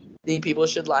 And the people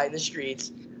should line the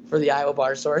streets for the Iowa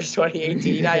Barnstormers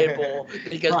 2018 United Bowl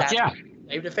because that's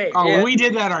claim to fame. Oh, well, we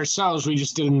did that ourselves. We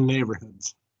just did it in the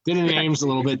neighborhoods. Did it in Ames a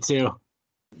little bit too.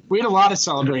 We had a lot of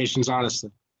celebrations, honestly.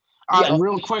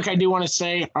 Real quick, I do want to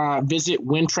say, visit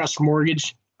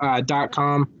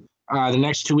wintrustmortgage.com. The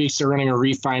next 2 weeks, they're running a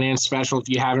refinance special. If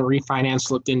you haven't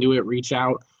refinanced, looked into it, reach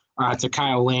out to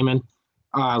Kyle Lehman.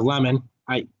 Lehman,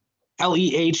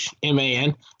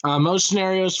 Lehman. Most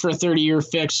scenarios for a 30-year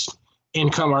fixed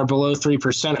income are below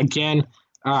 3%. Again,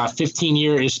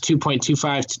 15-year is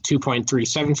 2.25 to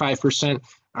 2.375%.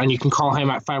 And you can call him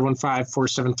at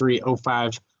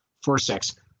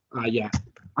 515-473-0546.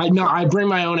 I know I bring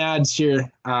my own ads here.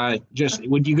 Just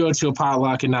would you go to a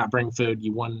potluck and not bring food?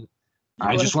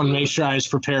 I just want to make sure I was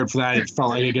prepared for that. It felt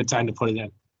like a good time to put it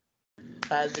in.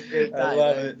 That's a great time. I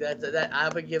love it. I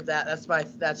would give that.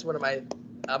 That's one of my.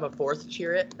 I'm a fourth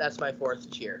cheer it. That's my fourth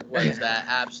cheer. What is that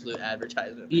absolute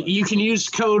advertisement? You can use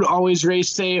code Always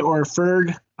Race Day or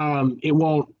Ferg. It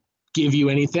won't give you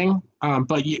anything.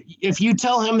 But if you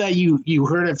tell him that you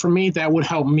heard it from me, that would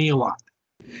help me a lot.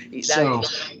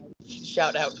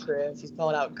 Shout out Chris. He's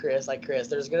calling out Chris. Like, Chris,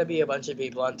 there's going to be a bunch of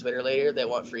people on Twitter later that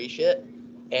want free shit.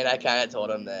 And I kind of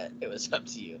told him that it was up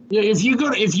to you. Yeah, if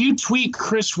you tweet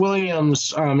Chris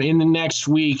Williams in the next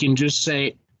week and just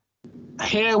say,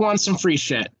 hey, I want some free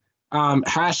shit.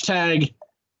 Hashtag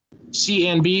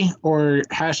CNB or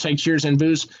hashtag Cheers and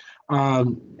Booze. I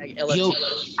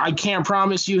can't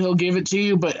promise you he'll give it to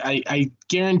you, but I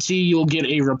guarantee you'll get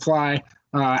a reply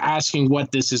asking what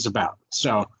this is about.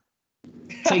 So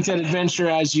take that adventure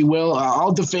as you will.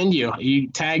 I'll defend you. You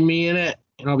tag me in it,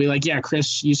 and I'll be like, yeah,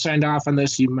 Chris, you signed off on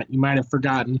this. You might have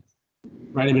forgotten.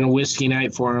 Might have been a whiskey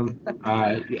night for him.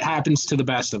 It happens to the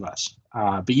best of us.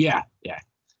 But yeah.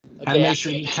 And make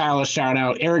sure you Kyle a shout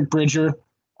out. Eric Bridger,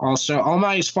 also. All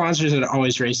my sponsors that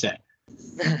Always Race Day.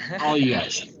 All you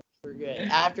guys. We're good.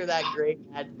 After that great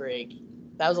ad break,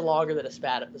 that was longer than a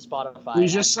Spotify. We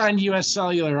just signed US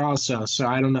Cellular also, so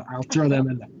I don't know. I'll throw them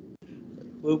in there.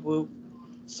 Whoop whoop.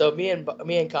 So me and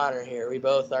Connor here, we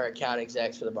both are account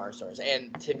execs for the Barnstormers,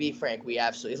 and to be frank, we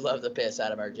absolutely love the piss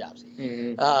out of our jobs.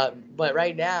 Mm-hmm. But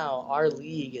right now, our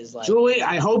league is like. Julie,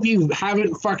 I hope you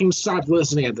haven't fucking stopped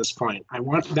listening at this point. I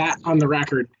want that on the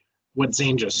record. What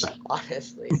Zane just said.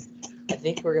 Honestly, I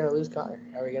think we're gonna lose Connor.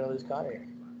 Are we gonna lose Connor here?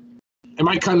 Am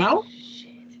I cutting out?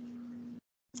 Shit.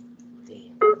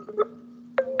 Damn.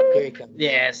 Here he comes.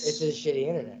 Yes. It's the shitty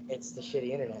internet. It's the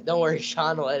shitty internet. Don't worry,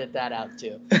 Shawn will edit that out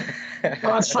too. Oh,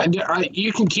 that's fine.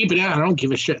 You can keep it in. I don't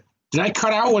give a shit. Did I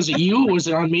cut out? Was it you? Was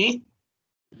it on me?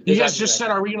 You guys just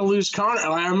said, are we going to lose Connor?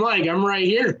 I'm right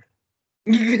here.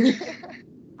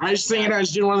 I was thinking I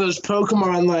was doing one of those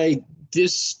Pokemon, like,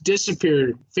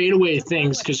 disappear, fade away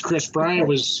things because Chris Bryant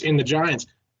was in the Giants.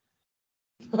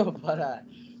 But,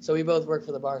 so we both work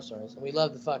for the Barnstormers, and we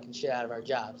love the fucking shit out of our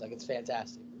jobs. Like, it's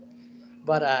fantastic.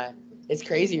 But it's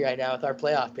crazy right now with our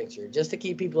playoff picture. Just to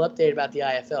keep people updated about the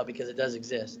IFL, because it does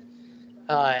exist.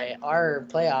 Our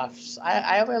playoffs,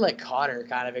 I want to let Connor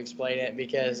kind of explain it,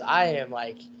 because I am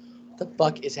like, what the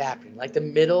fuck is happening? Like the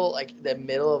middle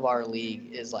of our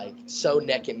league is like so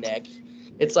neck and neck.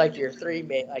 It's like your three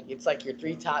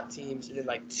top teams and then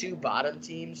like two bottom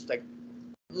teams. Like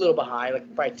a little behind,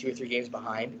 like probably 2 or 3 games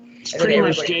behind. It's pretty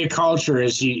much gay culture.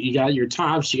 Is you got your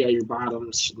tops, you got your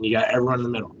bottoms, and you got everyone in the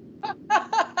middle.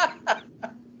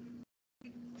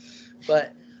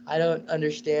 But I don't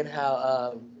understand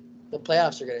how the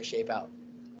playoffs are going to shape out.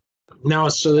 No,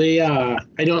 so they I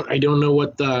don't know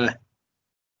what the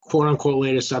quote unquote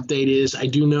latest update is. I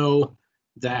do know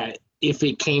that if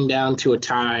it came down to a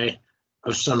tie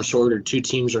of some sort or 2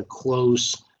 teams are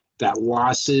close, that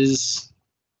losses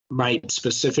might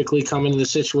specifically come into the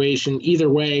situation. Either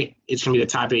way, it's going to be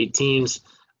the top 8 teams.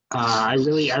 I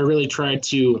really try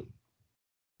to,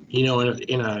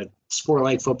 in a sport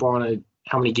like football and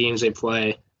how many games they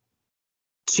play,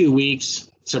 2 weeks,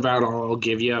 it's about all I'll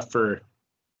give you for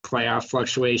playoff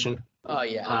fluctuation. Oh,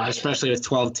 yeah. Especially with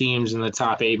 12 teams and the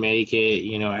top 8 make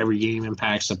it, every game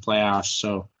impacts the playoffs.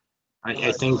 So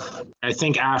I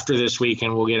think after this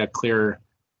weekend we'll get a clearer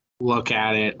look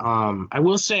at it. I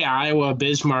will say Iowa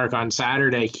Bismarck on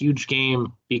Saturday, huge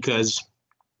game, because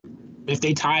if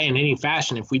they tie in any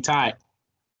fashion, if we tie,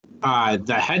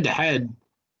 the head-to-head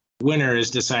winner is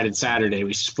decided Saturday.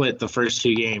 We split the first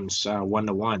 2 games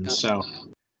 1-1. So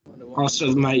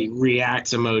also my react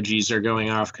emojis are going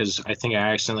off because I think I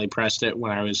accidentally pressed it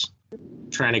when I was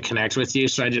trying to connect with you.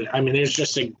 So there's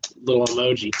just a little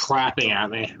emoji clapping at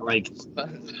me. Like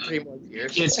 3 more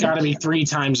years. It's got to be 3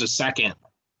 times a second.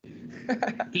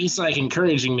 He's like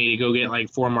encouraging me to go get like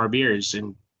 4 more beers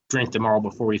and drink them all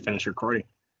before we finish recording.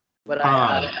 But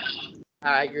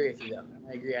I agree with you, though.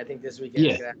 I agree. I think this weekend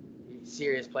is going to have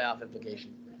serious playoff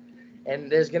implication. And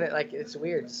there's going to, it's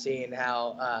weird seeing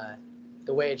how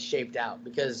the way it's shaped out,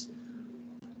 because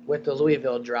with the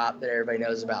Louisville drop that everybody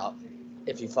knows about,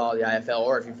 if you follow the IFL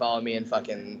or if you follow me and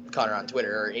fucking Connor on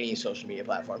Twitter or any social media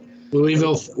platform.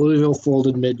 Louisville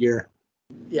folded mid-year.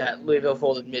 Yeah, Louisville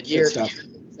folded mid-year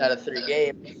out of 3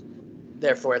 games.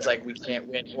 Therefore, it's like we can't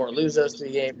win or lose those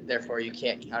 3 games. Therefore, you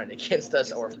can't count it against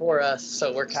us or for us.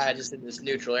 So we're kind of just in this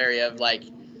neutral area of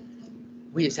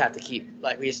we just have to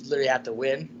we just literally have to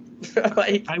win.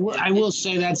 I will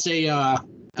say that's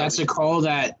a call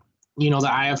that the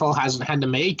IFL hasn't had to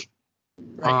make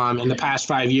in the past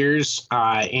 5 years,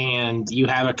 and you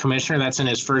have a commissioner that's in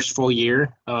his first full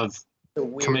year of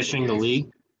commissioning the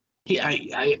league.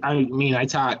 I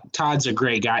thought Todd's a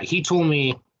great guy. He told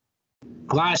me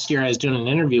last year I was doing an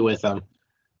interview with him,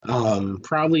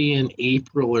 probably in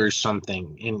April or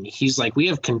something, and he's like, we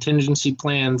have contingency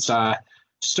plans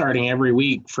starting every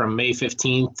week from May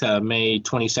 15th to May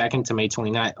 22nd to May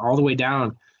 29th, all the way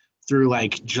down through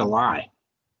July.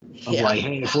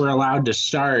 Hey, if we're allowed to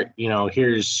start,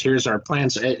 here's our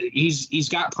plans. He's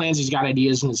got plans, he's got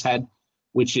ideas in his head,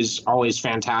 which is always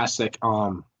fantastic.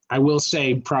 I will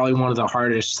say probably one of the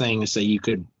hardest things that you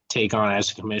could take on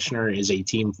as a commissioner is a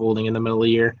team folding in the middle of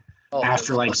the year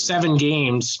after 7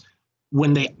 games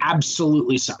when they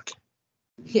absolutely suck.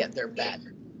 Yeah, they're bad.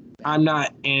 I'm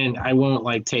not, and I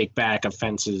won't take back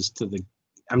offenses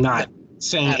I'm not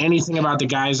saying anything about the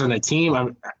guys on the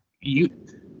team. You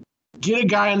get a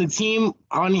guy on the team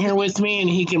on here with me and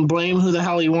he can blame who the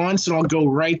hell he wants, and I'll go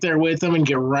right there with him and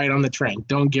get right on the train.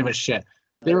 Don't give a shit.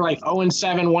 They were 0-7,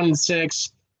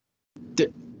 1-6.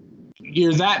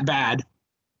 You're that bad.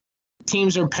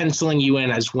 Teams are penciling you in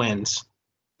as wins.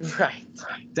 Right.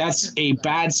 That's a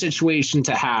bad situation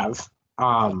to have.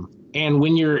 And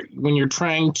when you're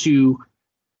trying to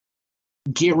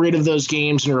get rid of those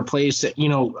games and replace it,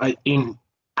 in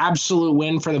absolute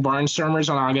win for the Barnstormers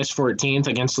on August 14th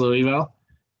against Louisville,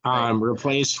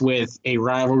 replaced with a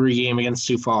rivalry game against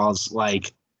Sioux Falls,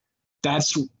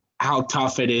 that's how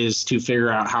tough it is to figure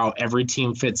out how every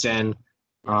team fits in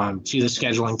to the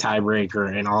scheduling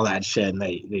tiebreaker and all that shit. And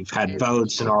they've had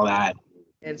votes and all that.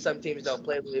 And some teams don't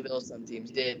play Louisville, some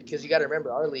teams did. Because you got to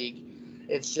remember, our league,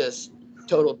 it's just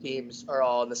total teams are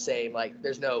all in the same.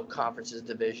 There's no conferences,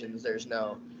 divisions.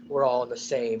 We're all in the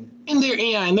same. And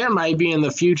there might be in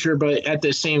the future, but at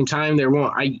the same time, there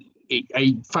won't.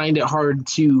 I find it hard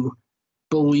to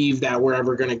believe that we're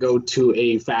ever going to go to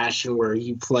a fashion where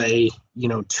you play,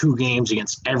 2 games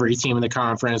against every team in the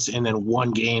conference and then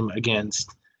 1 game against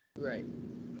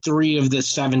 3 of the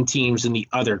 7 teams in the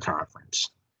other conference.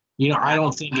 I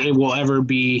don't think it will ever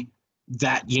be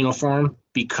that uniform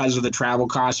because of the travel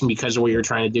costs and because of what you're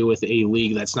trying to do with a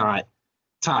league that's not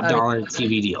top dollar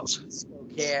TV deals.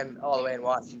 Spokane all the way in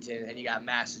Washington, and you got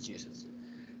Massachusetts.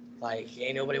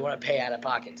 Ain't nobody want to pay out of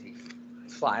pocket to be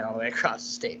flying all the way across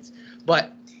the states.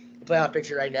 But the playoff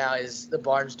picture right now is the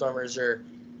Barnstormers are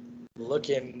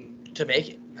looking to make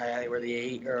it. I think we're the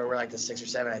 8, or we're the 6 or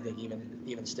 7, I think,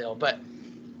 even still. But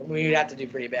we would have to do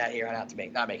pretty bad here on out to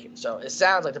not make it. So it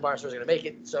sounds like the Barstool is going to make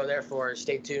it. So therefore,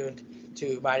 stay tuned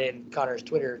to mine and Connor's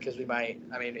Twitter because we might.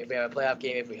 I mean, if we have a playoff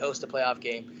game, if we host a playoff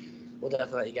game, we'll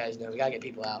definitely let you guys know. We got to get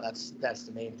people out. That's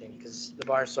the main thing because the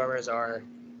Barnstormers are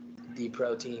the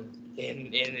pro team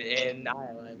in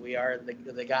Iowa. We are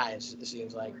the guys. It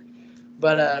seems like.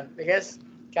 But I guess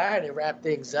kind of wrap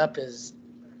things up is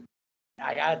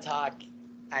I gotta talk.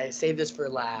 I saved this for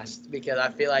last because I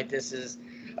feel like this is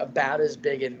about as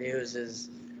big in news as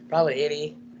probably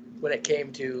any when it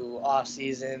came to off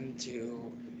season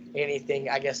to anything.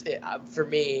 I guess for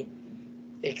me,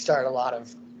 it started a lot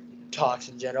of talks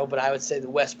in general, but I would say the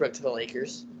Westbrook to the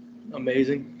Lakers.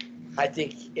 Amazing. I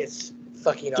think it's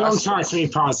fucking Don't awesome. talk to me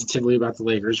positively about the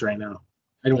Lakers right now.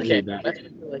 I don't need that. I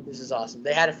feel like this is awesome.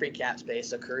 They had a free cap space,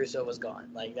 so Caruso was gone.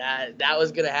 Like that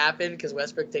was gonna happen because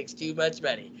Westbrook takes too much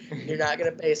money. You're not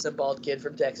gonna pay some bald kid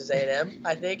from Texas A&M,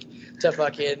 I think,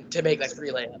 to make like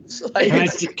 3 layups.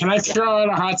 Like, can I throw out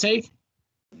a hot take?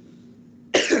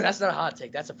 That's not a hot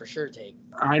take. That's a for sure take.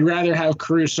 I'd rather have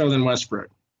Caruso than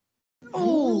Westbrook.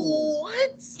 Oh,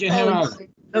 what? Get him out.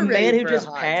 The man who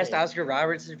just passed Oscar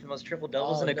Robertson for most triple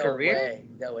doubles in a career. Way.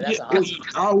 No way. That's a hot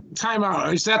take. Oh, time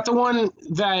out. Is that the one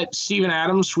that Steven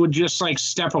Adams would just like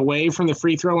step away from the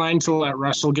free throw line to let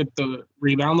Russell get the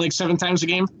rebound like 7 times a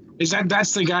game?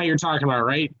 That's the guy you're talking about,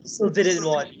 right? Still did it in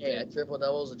one. Yeah, triple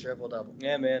double is a triple double.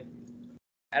 Yeah, man.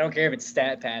 I don't care if it's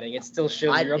stat padding. It still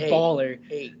shows you're a baller.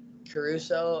 Hey,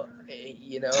 Caruso,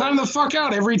 Time the fuck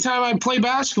out. Every time I play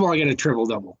basketball, I get a triple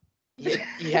double. You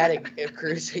had a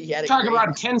Caruso. Talk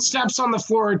about 10 steps on the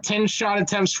floor, 10 shot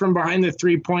attempts from behind the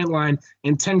 3-point line,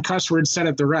 and 10 cuss words said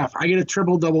at the ref. I get a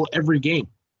triple double every game.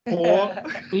 You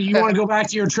want to go back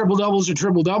to your triple doubles or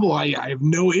triple double? I have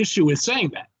no issue with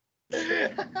saying that.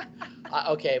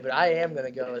 Okay, but I am gonna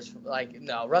go as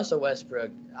Russell Westbrook.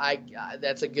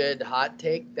 That's a good hot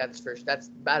take. That's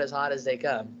about as hot as they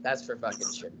come. That's for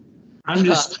fucking sure.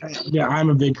 I'm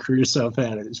a big Caruso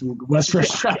fan.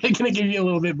 Westbrook's probably gonna give you a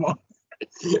little bit more.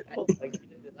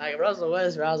 Like Russell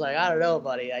Westbrook, I was like, I don't know,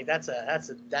 buddy. Like that's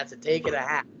a take and a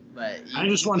half. But I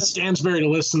just want Stansberry to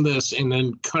listen to this and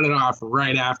then cut it off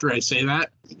right after I say that,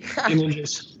 and then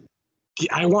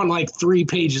I want like 3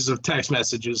 pages of text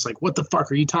messages. Like, what the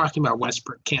fuck are you talking about?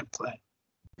 Westbrook can't play.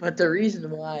 But the reason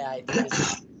why I do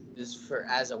is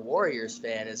as a Warriors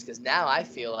fan is because now I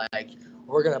feel like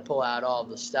we're gonna pull out all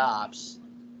the stops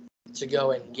to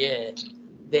go and get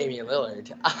Damian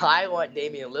Lillard. I want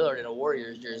Damian Lillard in a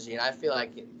Warriors jersey, and I feel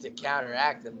like to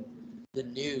counteract the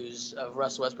news of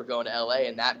Russell Westbrook going to LA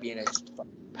and that being a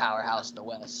powerhouse in the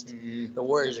West, the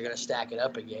Warriors are gonna stack it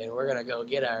up again. We're gonna go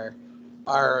get our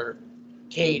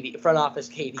KD front office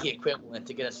KD equivalent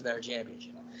to get us another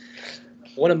championship.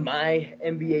 One of my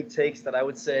NBA takes that I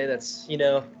would say that's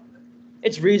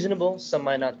it's reasonable. Some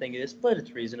might not think it is, but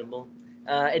it's reasonable.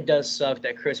 It does suck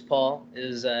that Chris Paul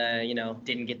is,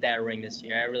 didn't get that ring this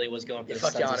year. I really was going for the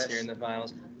Suns this year in the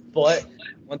finals. But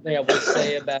one thing I will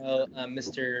say about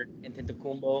Mr.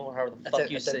 Antetokounmpo, or however the fuck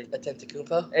you say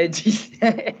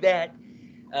Antetokounmpo, that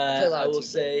I will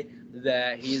say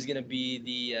that he's gonna be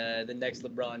the next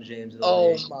LeBron James.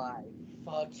 Oh my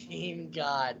fucking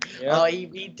god! Yep. Oh,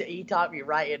 he taught me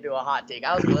right into a hot take.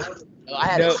 I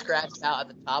had it scratched out at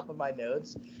the top of my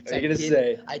notes. What are you gonna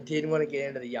say? I didn't want to get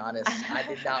into the Giannis. I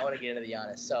did not want to get into the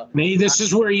Giannis. So maybe this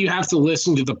is where you have to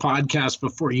listen to the podcast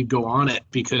before you go on it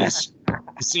because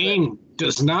Zane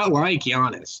does not like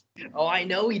Giannis. Oh, I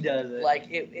know he doesn't. Like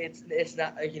it's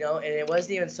not and it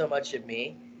wasn't even so much of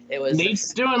me. It was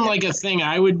Nate's doing like a thing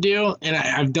I would do, and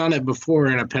I've done it before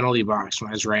in a penalty box when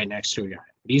I was right next to a guy.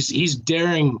 He's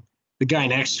daring the guy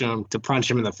next to him to punch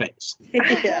him in the face.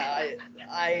 Yeah,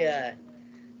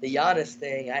 the Giannis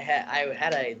thing. I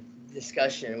had a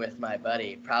discussion with my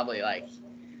buddy probably like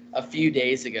a few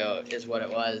days ago is what it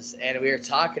was, and we were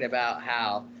talking about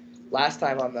how last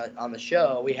time on the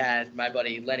show we had my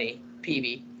buddy Lenny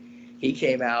Peavy. He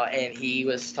came out and he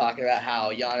was talking about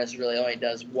how Giannis really only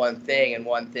does one thing and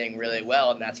one thing really well,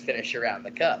 and that's finish around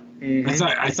the cup. Mm-hmm.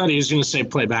 I thought he was going to say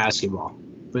play basketball,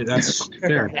 but that's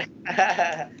fair.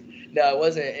 No,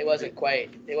 it wasn't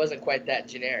quite that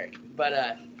generic. But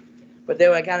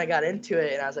then I kind of got into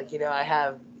it, and I was like, I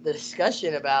have the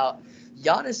discussion about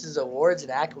Giannis's awards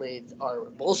and accolades are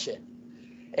bullshit.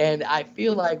 And I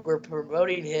feel like we're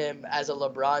promoting him as a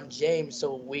LeBron James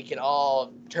so we can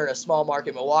all turn a small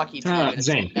market Milwaukee team into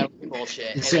insane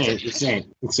bullshit.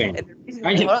 Insane.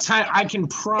 I can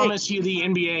promise you the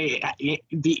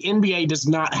NBA does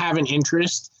not have an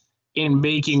interest in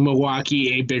making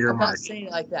Milwaukee a bigger market.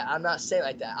 I'm not saying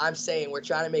like that. I'm saying we're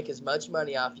trying to make as much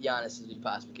money off Giannis as we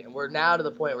possibly can. We're now to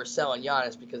the point we're selling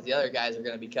Giannis because the other guys are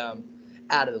going to become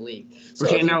out of the league. So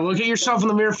okay, now look at yourself in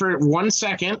the mirror for 1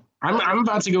 second. I'm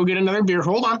about to go get another beer.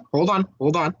 Hold on.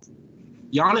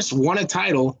 Giannis won a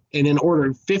title and then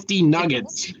ordered 50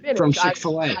 nuggets from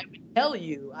Chick-fil-A. I would tell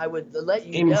you. I would let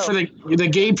you and know. For the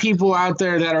gay people out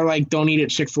there that are like, don't eat at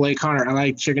Chick-fil-A, Connor, I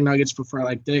like chicken nuggets before I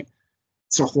like dick.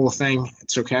 It's a whole thing.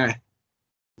 It's okay.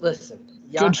 Listen.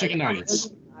 Good chicken nuggets.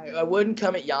 I wouldn't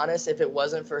come at Giannis if it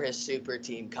wasn't for his super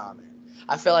team comment.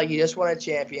 I feel like you just won a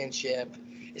championship.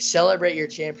 Celebrate your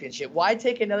championship. Why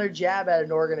take another jab at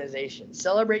an organization?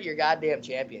 Celebrate your goddamn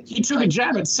championship. He took a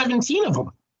jab at 17 of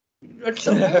them. It's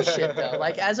some bullshit, though.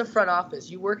 Like, as a front office,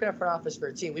 you work in a front office for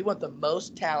a team. We want the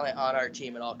most talent on our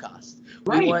team at all costs.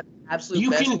 Right. We want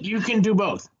absolute best. You can do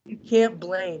both. You can't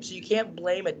blame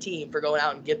a team for going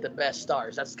out and get the best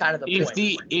stars. That's kind of the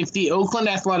point. If the Oakland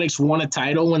Athletics won a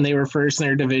title when they were first in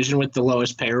their division with the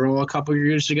lowest payroll a couple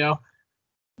years ago,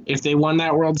 if they won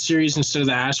that World Series instead of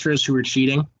the Astros who were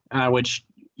cheating, which,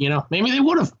 maybe they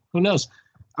would have. Who knows?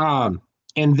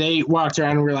 And they walked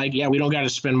around and were like, yeah, we don't got to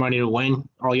spend money to win.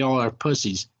 All y'all are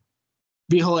pussies.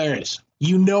 Be hilarious.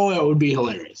 It would be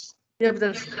hilarious. Yeah,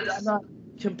 but I'm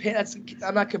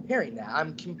not comparing that.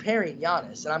 I'm comparing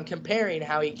Giannis, and I'm comparing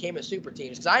how he came at super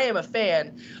teams, because I am a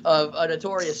fan of a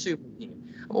notorious super team.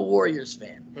 I'm a Warriors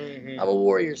fan. Mm-hmm. I'm a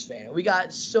Warriors fan. We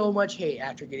got so much hate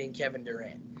after getting Kevin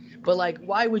Durant. But, like,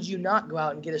 why would you not go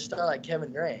out and get a star like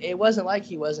Kevin Durant? It wasn't like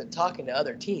he wasn't talking to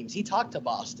other teams. He talked to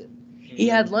Boston. He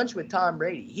had lunch with Tom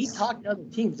Brady. He talked to other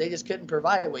teams. They just couldn't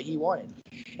provide what he wanted.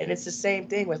 And it's the same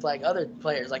thing with, like, other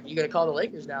players. Like, you're going to call the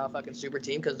Lakers now a fucking super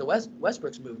team because the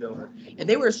Westbrooks moved over. And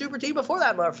they were a super team before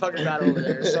that motherfucker got over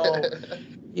there. So,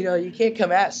 you can't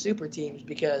come at super teams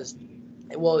because,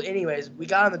 well, anyways, we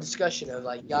got on the discussion of,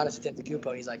 like, Giannis Antetokounmpo.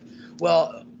 And he's like,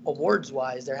 well,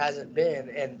 awards-wise, there hasn't been,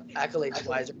 and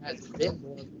accolades-wise, there hasn't been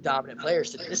more dominant players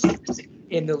statistically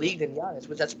in the league than Giannis,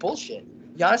 which that's bullshit.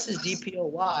 Giannis's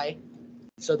DPOY,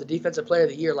 so the Defensive Player of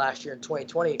the Year last year in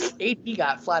 2020, AD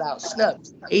got flat out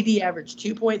snubbed. AD averaged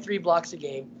 2.3 blocks a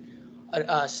game,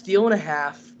 a steal and a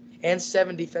half, and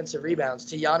 7 defensive rebounds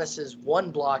to Giannis's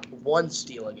 1 block, 1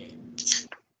 steal a game.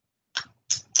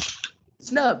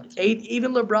 Snubbed.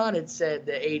 Even LeBron had said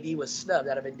that AD was snubbed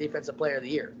out of a Defensive Player of the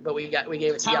Year, but we gave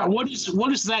it to Giannis.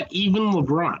 What is that? Even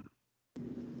LeBron?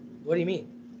 What do you mean?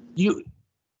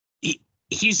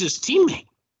 He's his teammate.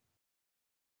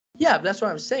 Yeah, but that's what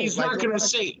I'm saying. He's not going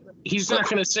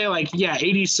to say like, yeah,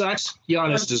 AD sucks.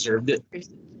 Giannis deserved it.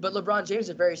 But LeBron James is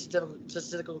a very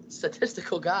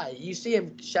statistical guy. You see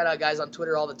him shout out guys on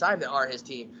Twitter all the time that aren't his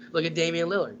team. Look at Damian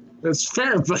Lillard. That's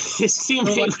fair, but his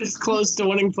teammate was close to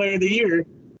winning Player of the Year.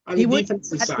 He wouldn't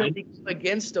adamantly go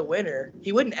against a winner.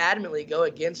 He wouldn't adamantly go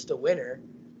against a winner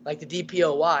like the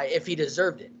DPOY if he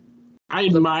deserved it. I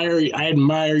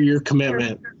admire your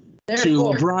commitment to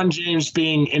LeBron James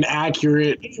being an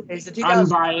accurate,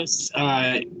 unbiased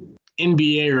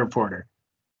NBA reporter.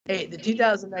 Hey, the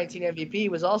 2019 MVP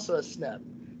was also a snub.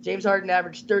 James Harden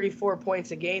averaged 34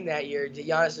 points a game that year to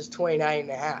Giannis's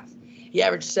 29.5. He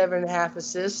averaged 7.5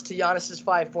 assists to Giannis's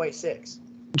 5.6.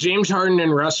 James Harden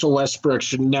and Russell Westbrook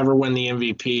should never win the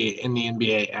MVP in the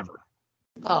NBA ever.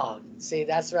 Oh, see,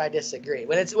 that's where I disagree.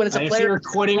 When it's a player, if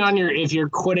you're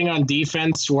quitting on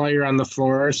defense while you're on the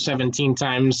floor 17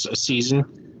 times a season,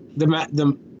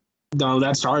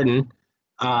 that's Harden.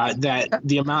 That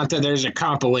the amount that there's a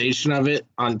compilation of it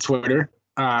on Twitter,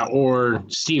 or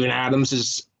Steven Adams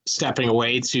is stepping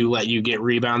away to let you get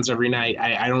rebounds every night.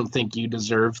 I don't think you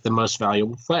deserve the most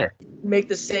valuable player. Make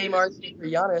the same argument for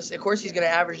Giannis. Of course, he's going to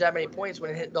average that many points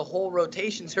when the whole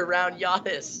rotation's around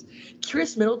Giannis.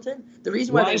 Chris Middleton. The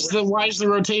reason why why is the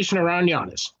rotation around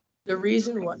Giannis? The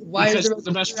reason why because he's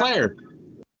the best player.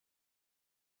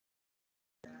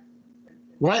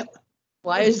 What?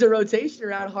 Why is the rotation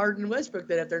around Harden and Westbrook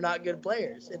then if they're not good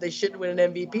players? If they shouldn't win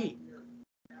an MVP?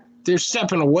 They're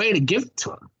stepping away to give it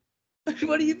to him.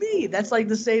 What do you mean? That's like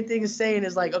the same thing as saying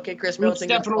is like, okay, Chris Middleton.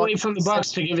 Who's stepping away from the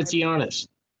Bucks to give it to Giannis?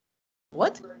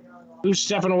 What? Who's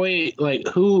stepping away? Like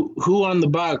who on the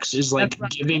Bucks is like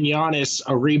giving Giannis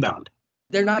a rebound?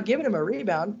 They're not giving him a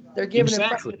rebound. They're giving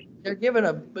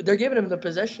him the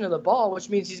possession of the ball, which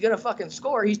means he's gonna fucking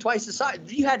score. He's twice the size. Who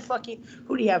do you have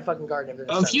fucking guarding him?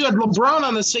 If you had LeBron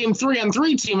on the same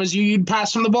 3-on-3 team as you'd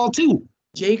pass him the ball too.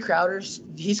 Jay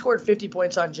he scored 50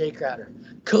 points on Jay Crowder.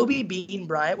 Kobe Bean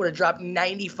Bryant would have dropped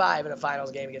 95 in a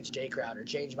finals game against Jay Crowder.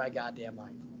 Changed my goddamn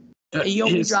mind.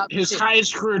 His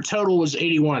highest career total was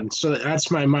 81, so that's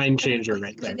my mind changer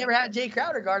right there. He never had Jay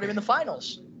Crowder guard him in the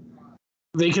finals.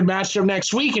 They could match up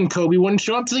next week, and Kobe wouldn't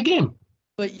show up to the game.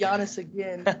 But Giannis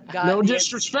again got no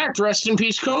disrespect, rest in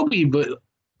peace, Kobe, but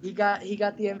He got the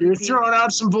MVP. You're throwing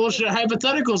out some bullshit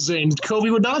hypotheticals, Zane. Kobe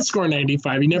would not score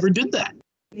 95. He never did that.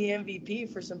 The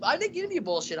MVP for some. I didn't give you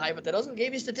bullshit hypotheticals. I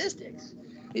gave you statistics.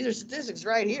 These are statistics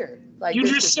right here. Like you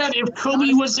just said if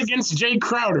Kobe was against Jay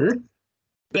Crowder,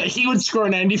 that he would score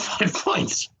 95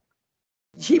 points.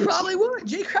 He probably would.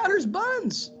 Jay Crowder's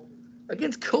buns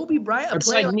against Kobe Bryant. It's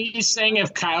like me saying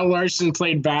if Kyle Larson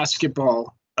played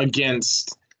basketball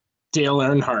against Dale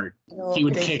Earnhardt, he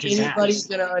would kick his ass. Anybody's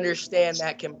going to understand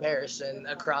that comparison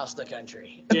across the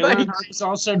country. Dale Earnhardt is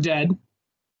also dead.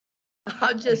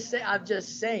 I'm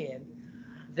just saying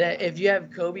that if you have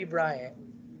Kobe Bryant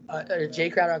or Jay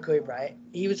Crowder on Kobe Bryant,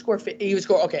 he would score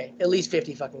at least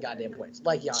 50 fucking goddamn points,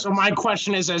 like Giannis. So my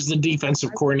question is, as the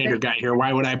defensive coordinator guy here,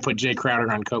 why would I put Jay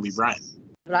Crowder on Kobe Bryant?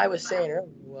 What I was saying earlier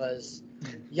was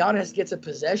Giannis gets a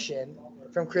possession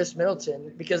from Chris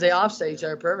Middleton because they offset each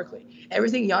other perfectly.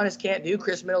 Everything Giannis can't do,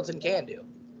 Chris Middleton can do.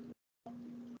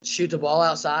 Shoot the ball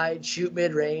outside, shoot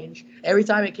mid-range. Every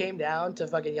time it came down to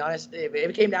fucking Giannis, if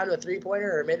it came down to a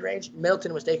three-pointer or mid-range,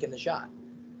 Middleton was taking the shot.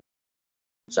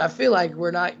 So I feel like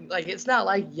we're not – like it's not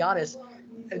like Giannis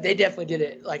 – they definitely did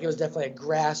it. Like it was definitely a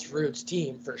grassroots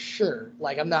team for sure.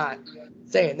 Like I'm not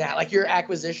saying that. Like your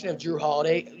acquisition of Drew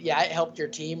Holiday, yeah, it helped your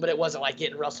team, but it wasn't like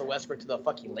getting Russell Westbrook to the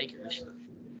fucking Lakers.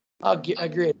 I'll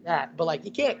agree with that. But like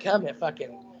you can't come at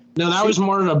fucking – No, that was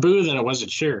more of a boo than it was a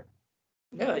cheer.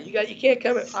 No, you can't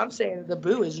come at. I'm saying the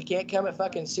boo is you can't come at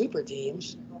fucking super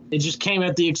teams. It just came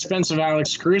at the expense of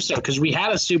Alex Caruso because we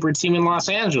had a super team in Los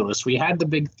Angeles. We had the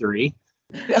big three.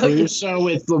 Caruso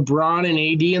with LeBron and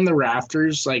AD in the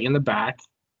rafters, like in the back.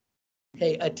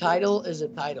 Hey, a title is a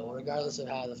title, regardless of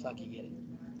how the fuck you get it.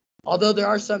 Although there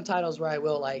are some titles where I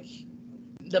will like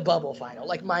the bubble final,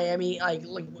 like Miami. Like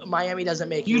Miami doesn't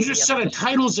make. You just said a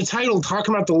title's a title,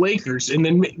 talking about the Lakers, and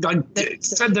then like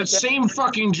said the same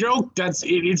fucking joke.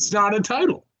 It's not a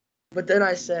title. But then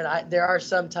I said there are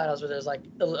some titles where there's like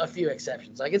a few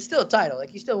exceptions. Like it's still a title.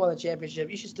 Like you still won the championship.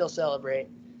 You should still celebrate.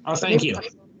 Oh, thank you.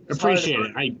 Appreciate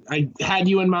it. I had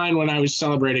you in mind when I was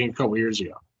celebrating a couple years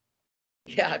ago.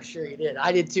 Yeah, I'm sure you did.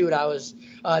 I did too. And I was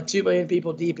 2 million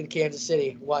people deep in Kansas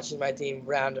City watching my team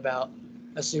round about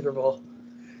a Super Bowl.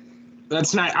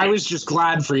 That's not. I was just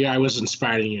glad for you. I wasn't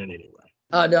spiting you in any way.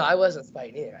 Oh no, I wasn't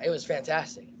spiting either. It was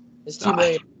fantastic. It's 2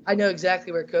 million. I know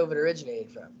exactly where COVID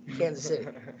originated from. Kansas City.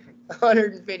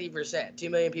 150%. 2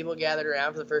 million people gathered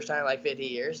around for the first time in like 50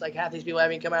 years. Like half these people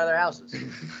haven't even come out of their houses.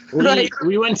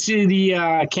 We went to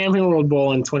the Camping World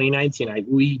Bowl in 2019.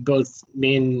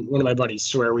 Me and one of my buddies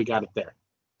swear we got it there.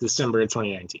 December of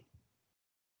 2019.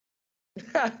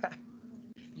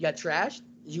 You got trashed?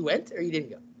 You went or you didn't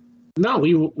go? No,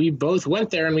 we both went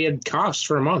there and we had coughs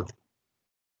for a month.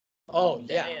 Oh,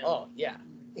 yeah. Damn. Oh, yeah.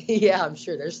 Yeah, I'm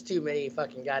sure there's too many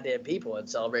fucking goddamn people in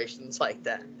celebrations like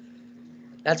that.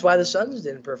 That's why the Suns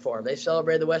didn't perform. They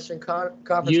celebrated the Western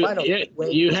Conference Final. Yeah,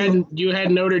 you had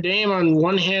Notre Dame on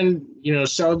one hand,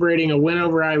 celebrating a win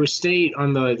over Iowa State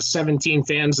on the 17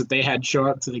 fans that they had show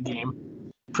up to the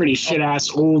game. Pretty shit-ass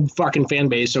old fucking fan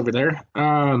base over there. You're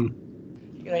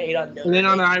gonna hate on Notre and then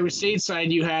Dame. On the Iowa State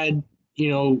side, you had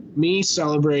me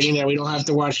celebrating that we don't have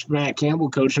to watch Matt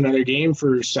Campbell coach another game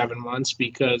for 7 months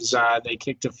because they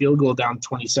kicked a field goal down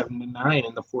 27-9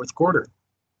 in the fourth quarter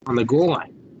on the goal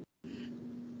line.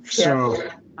 So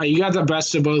you got the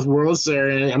best of both worlds there,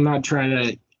 and I'm not trying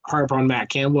to harp on Matt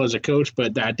Campbell as a coach,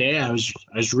 but that day I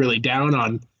was really down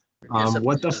on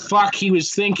what the fuck he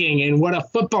was thinking and what a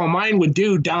football mind would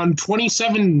do down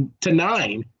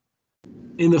 27-9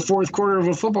 in the fourth quarter of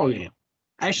a football game.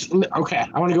 Actually, okay,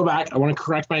 I want to go back. I want to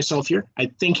correct myself here. I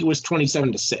think it was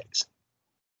 27-6.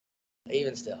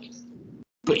 Even still.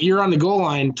 But you're on the goal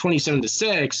line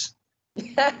 27-6.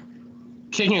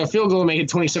 Kicking a field goal and making it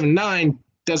 27-9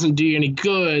 doesn't do you any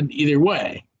good either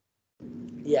way.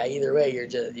 Yeah, either way,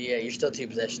 you're still 2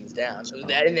 possessions down. So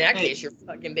that in that case, you're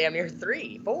fucking damn near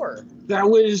 3, 4. That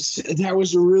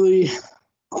was a really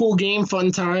cool game,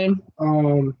 fun time.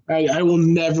 I will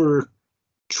never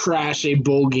trash a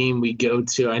bowl game we go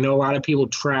to. I know a lot of people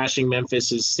trashing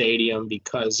Memphis's stadium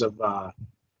because of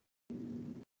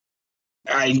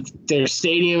their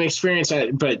stadium experience,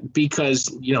 but because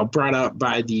brought up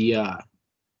by the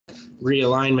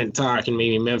realignment talk and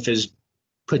maybe Memphis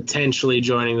potentially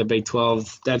joining the Big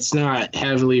 12. That's not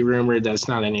heavily rumored. That's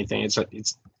not anything.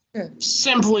 It's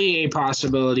simply a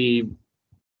possibility,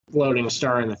 floating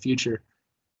star in the future.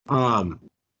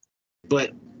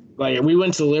 But like we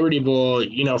went to the Liberty Bowl,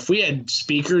 if we had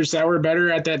speakers that were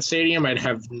better at that stadium, I'd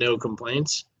have no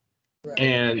complaints. Right.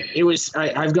 And it was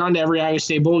I've gone to every Iowa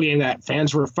State bowl game that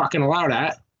fans were fucking allowed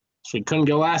at, so we couldn't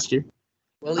go last year.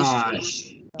 Well, at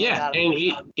least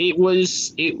and it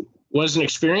was an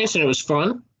experience and it was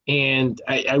fun. and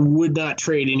I would not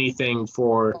trade anything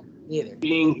for Neither.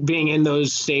 being in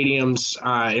those stadiums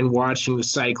and watching the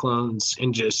Cyclones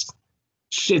and just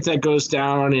shit that goes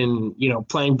down, and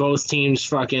playing both teams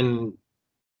fucking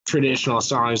traditional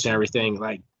songs and everything.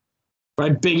 Like, my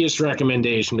biggest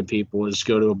recommendation to people is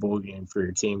go to a bowl game for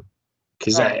your team,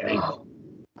 because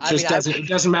it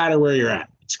doesn't matter where you're at.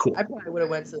 It's cool. I probably would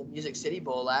have went to the Music City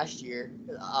Bowl last year,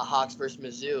 Hawks versus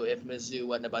Mizzou, if Mizzou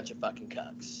wasn't a bunch of fucking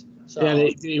cucks. So, Yeah,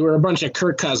 they were a bunch of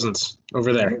Kirk Cousins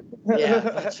over there. Yeah,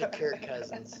 a bunch of Kirk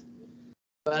Cousins.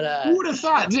 But who would have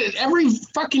thought? Every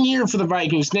fucking year for the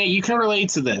Vikings, Nate, you can relate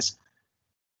to this.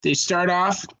 They start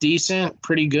off decent,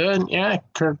 pretty good. Yeah,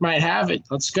 Kirk might have it.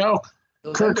 Let's go.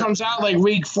 Kirk comes out like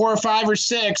week 4 or 5 or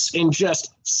 6 and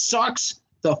just sucks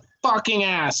the fucking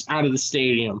ass out of the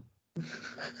stadium.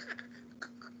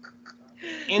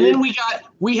 And then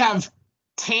we have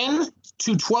 10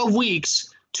 to 12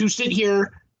 weeks to sit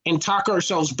here and talk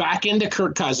ourselves back into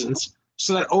Kirk Cousins,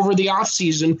 so that over the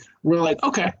offseason, we're like,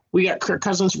 okay, we got Kirk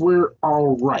Cousins, we're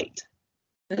all right.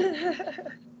 And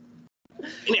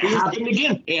it happened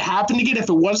again. If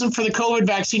it wasn't for the COVID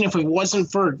vaccine, if it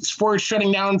wasn't for sports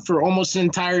shutting down for almost an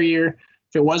entire year,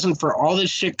 if it wasn't for all this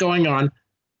shit going on,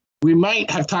 we might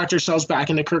have talked ourselves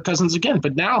back into Kirk Cousins again.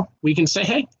 But now we can say,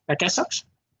 hey, that guy sucks.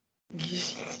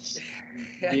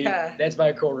 Dude, that's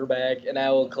my quarterback, and I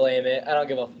will claim it. I don't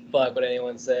give a fuck what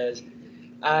anyone says.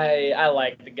 I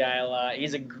like the guy a lot.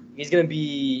 He's gonna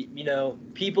be,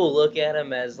 people look at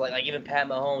him as like even Pat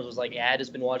Mahomes was like, yeah, I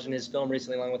just been watching his film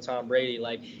recently along with Tom Brady.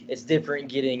 Like, it's different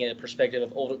getting a perspective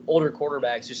of older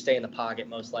quarterbacks who stay in the pocket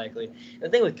most likely. And the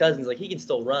thing with Cousins, like, he can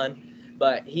still run,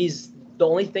 but the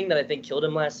only thing that I think killed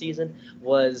him last season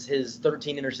was his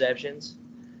 13 interceptions.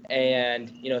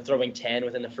 And, throwing 10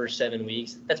 within the first 7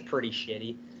 weeks, that's pretty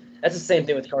shitty. That's the same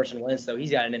thing with Carson Wentz, though.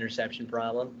 He's got an interception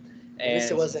problem. At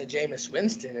least it wasn't a Jameis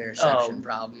Winston interception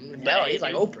problem. No, he's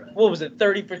like Oprah. What was it,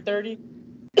 30 for 30?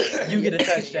 You get a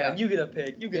touchdown. You get a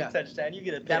pick. You get a touchdown. You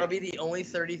get a pick. That'll be the only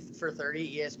 30 for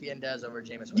 30 ESPN does over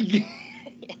Jameis Winston.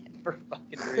 For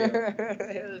fucking real.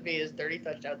 It'll be his 30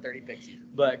 touchdown, 30 picks.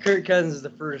 But Kirk Cousins is the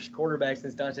first quarterback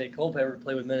since Dante Culpepper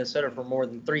played with Minnesota for more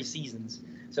than 3 seasons.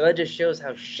 So that just shows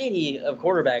how shitty of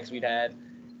quarterbacks we've had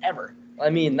ever. I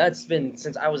mean, that's been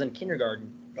since I was in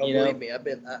kindergarten. Believe me, I've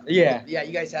been. Yeah,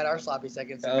 you guys had our sloppy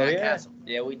seconds in Matt Castle.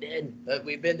 Yeah, we did. But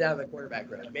we've been down the quarterback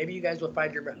road. Maybe you guys will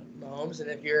find your Mahomes, and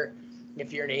if you're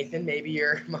Nathan, maybe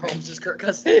your Mahomes is Kirk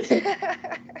Cousins.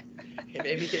 And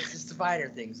maybe it's just the finer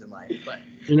things in life. But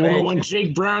when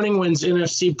Jake Browning wins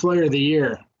NFC Player of the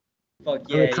Year, fuck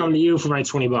yeah, I'm gonna come to you for my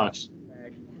 $20.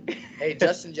 Hey,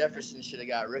 Justin Jefferson should have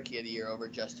got Rookie of the Year over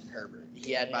Justin Herbert.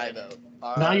 He had my vote.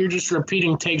 Now you're just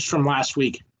repeating takes from last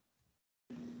week.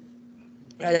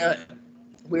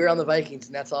 We were on the Vikings,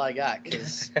 and that's all I got,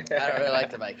 because I don't really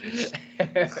like the Vikings. I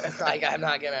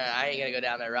ain't gonna go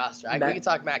down that roster. We can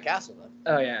talk Matt Castle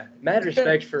though. Oh yeah, mad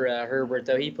respect for Herbert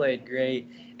though. He played great,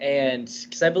 and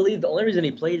because I believe the only reason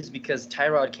he played is because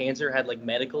Tyrod Cancer had like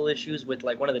medical issues with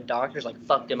like one of the doctors like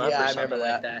fucked him up or something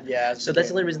like that. Yeah. So that's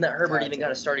the only reason that Herbert even got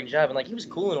a starting job, and like he was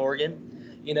cool in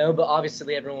Oregon, but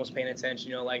obviously everyone was paying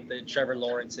attention, like the Trevor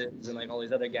Lawrences and like all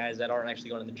these other guys that aren't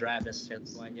actually going to the draft necessarily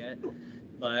quite yet.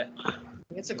 But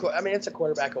it's a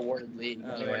quarterback awarded league.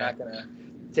 We're not gonna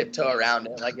tiptoe around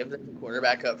it. Like, if there's a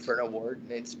quarterback up for an award,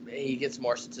 he gets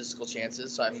more statistical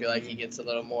chances. So I feel like he gets a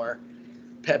little more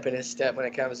pep in his step when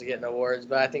it comes to getting awards.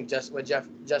 But I think just what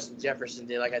Justin Jefferson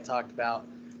did, like I talked about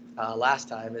last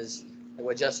time, is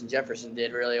what Justin Jefferson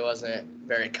did really wasn't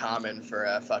very common for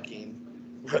a fucking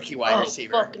rookie wide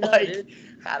receiver.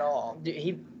 At all. Dude,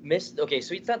 he missed. Okay,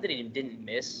 so it's not that he didn't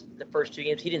miss the first 2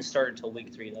 games. He didn't start until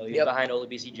week 3 though. He was behind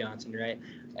Olabisi Johnson, right?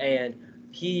 And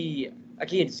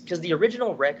because the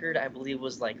original record I believe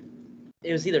was like,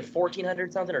 it was either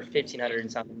 1,400 something or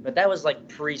 1,500 something. But that was like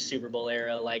pre-Super Bowl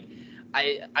era. Like,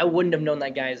 I wouldn't have known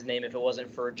that guy's name if it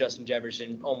wasn't for Justin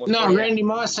Jefferson. Randy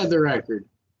Moss had the record.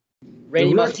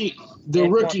 The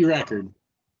rookie record.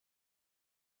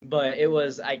 But it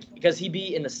was because he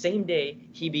beat in the same day,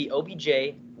 he beat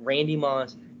OBJ, Randy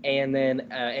Moss, and then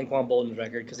Anquan Bolden's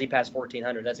record because he passed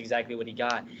 1,400. That's exactly what he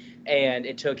got. And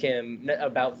it took him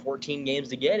about 14 games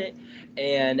to get it.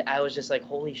 And I was just like,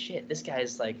 holy shit, this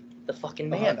guy's like the fucking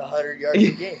man. 100 yards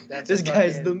a game. This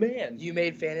guy's the man. You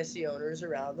made fantasy owners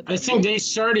around the country. I think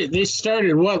they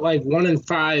started what, like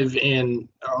 1-5, and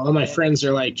all my friends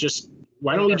are like,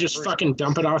 why don't we just fucking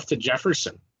dump it off to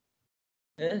Jefferson?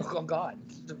 Oh God,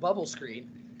 the bubble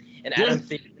screen. And Adam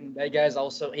Thielen, that guy's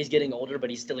also, he's getting older, but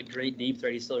he's still a great deep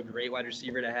threat. He's still a great wide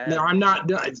receiver to have. No, I'm not.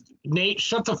 Nate,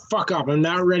 shut the fuck up. I'm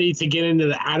not ready to get into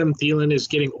the Adam Thielen is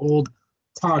getting old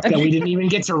talk that we didn't even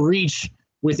get to reach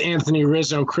with Anthony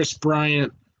Rizzo, Chris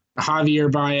Bryant,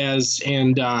 Javier Baez,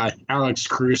 and Alex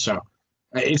Caruso.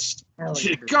 It's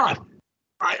God.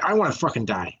 I want to fucking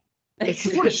die. What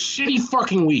a shitty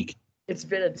fucking week. It's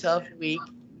been a tough week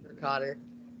for Connor.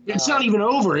 It's not even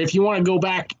over. If you want to go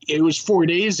back, it was 4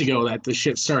 days ago that the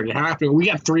shit started happening. We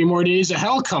got 3 more days of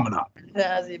hell coming up. It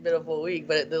hasn't even been a full week,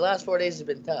 but the last 4 days have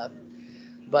been tough.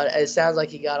 But it sounds like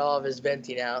he got all of his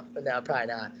venting out, but now probably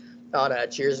not, on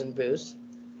Cheers and Booze.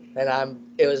 And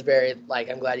it was very,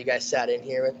 I'm glad you guys sat in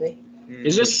here with me.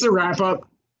 Is this the wrap-up?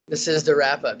 This is the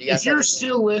wrap-up. If you're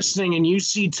still listening and you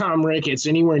see Tom Ricketts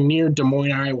anywhere near Des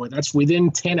Moines, Iowa, that's within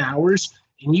 10 hours,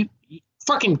 and you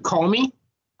fucking call me,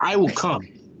 I will come.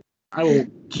 I will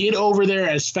get over there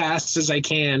as fast as I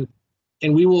can,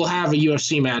 and we will have a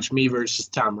UFC match, me versus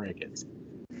Tom Ricketts.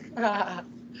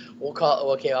 I'll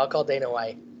call Dana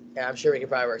White, and I'm sure we can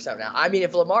probably work something out. I mean,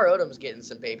 if Lamar Odom's getting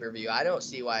some pay-per-view, I don't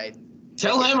see why.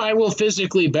 Tell him I will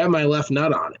physically bet my left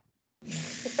nut on it.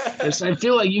 I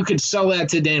feel like you could sell that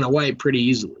to Dana White pretty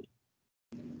easily.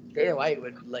 Dana White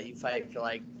would let you fight for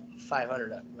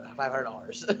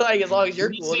 $500. Like, as long as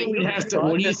you're cool. What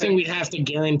do you think we'd have to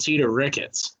guarantee to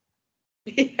Ricketts?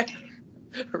 Yeah.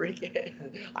 Ricketts.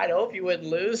 I'd hope you wouldn't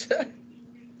lose.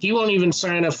 He won't even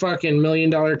sign a fucking $1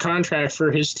 million contract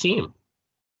for his team.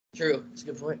 True. It's a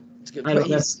good point.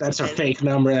 That's a fake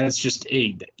number. That's just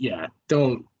yeah.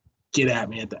 Don't get at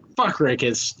me at that. Fuck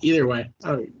Ricketts. Either way.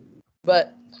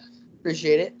 But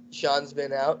appreciate it. Shawn's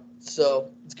been out, so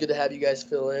it's good to have you guys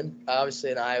fill in.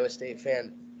 Obviously, an Iowa State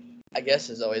fan, I guess,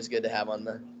 is always good to have on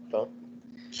the phone.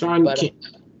 Shawn,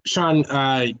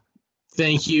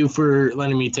 thank you for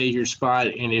letting me take your spot.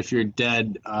 And if you're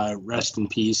dead, rest in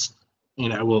peace.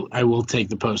 And I will take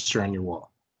the poster on your wall.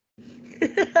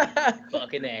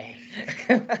 Fucking A.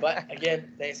 But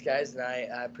again, thanks guys, and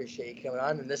I appreciate you coming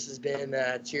on. And this has been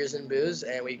Cheers and Booze,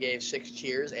 and we gave 6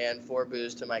 cheers and 4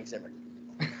 boos to Mike Zimmer.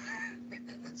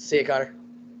 See you, Connor.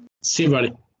 See you,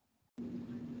 buddy.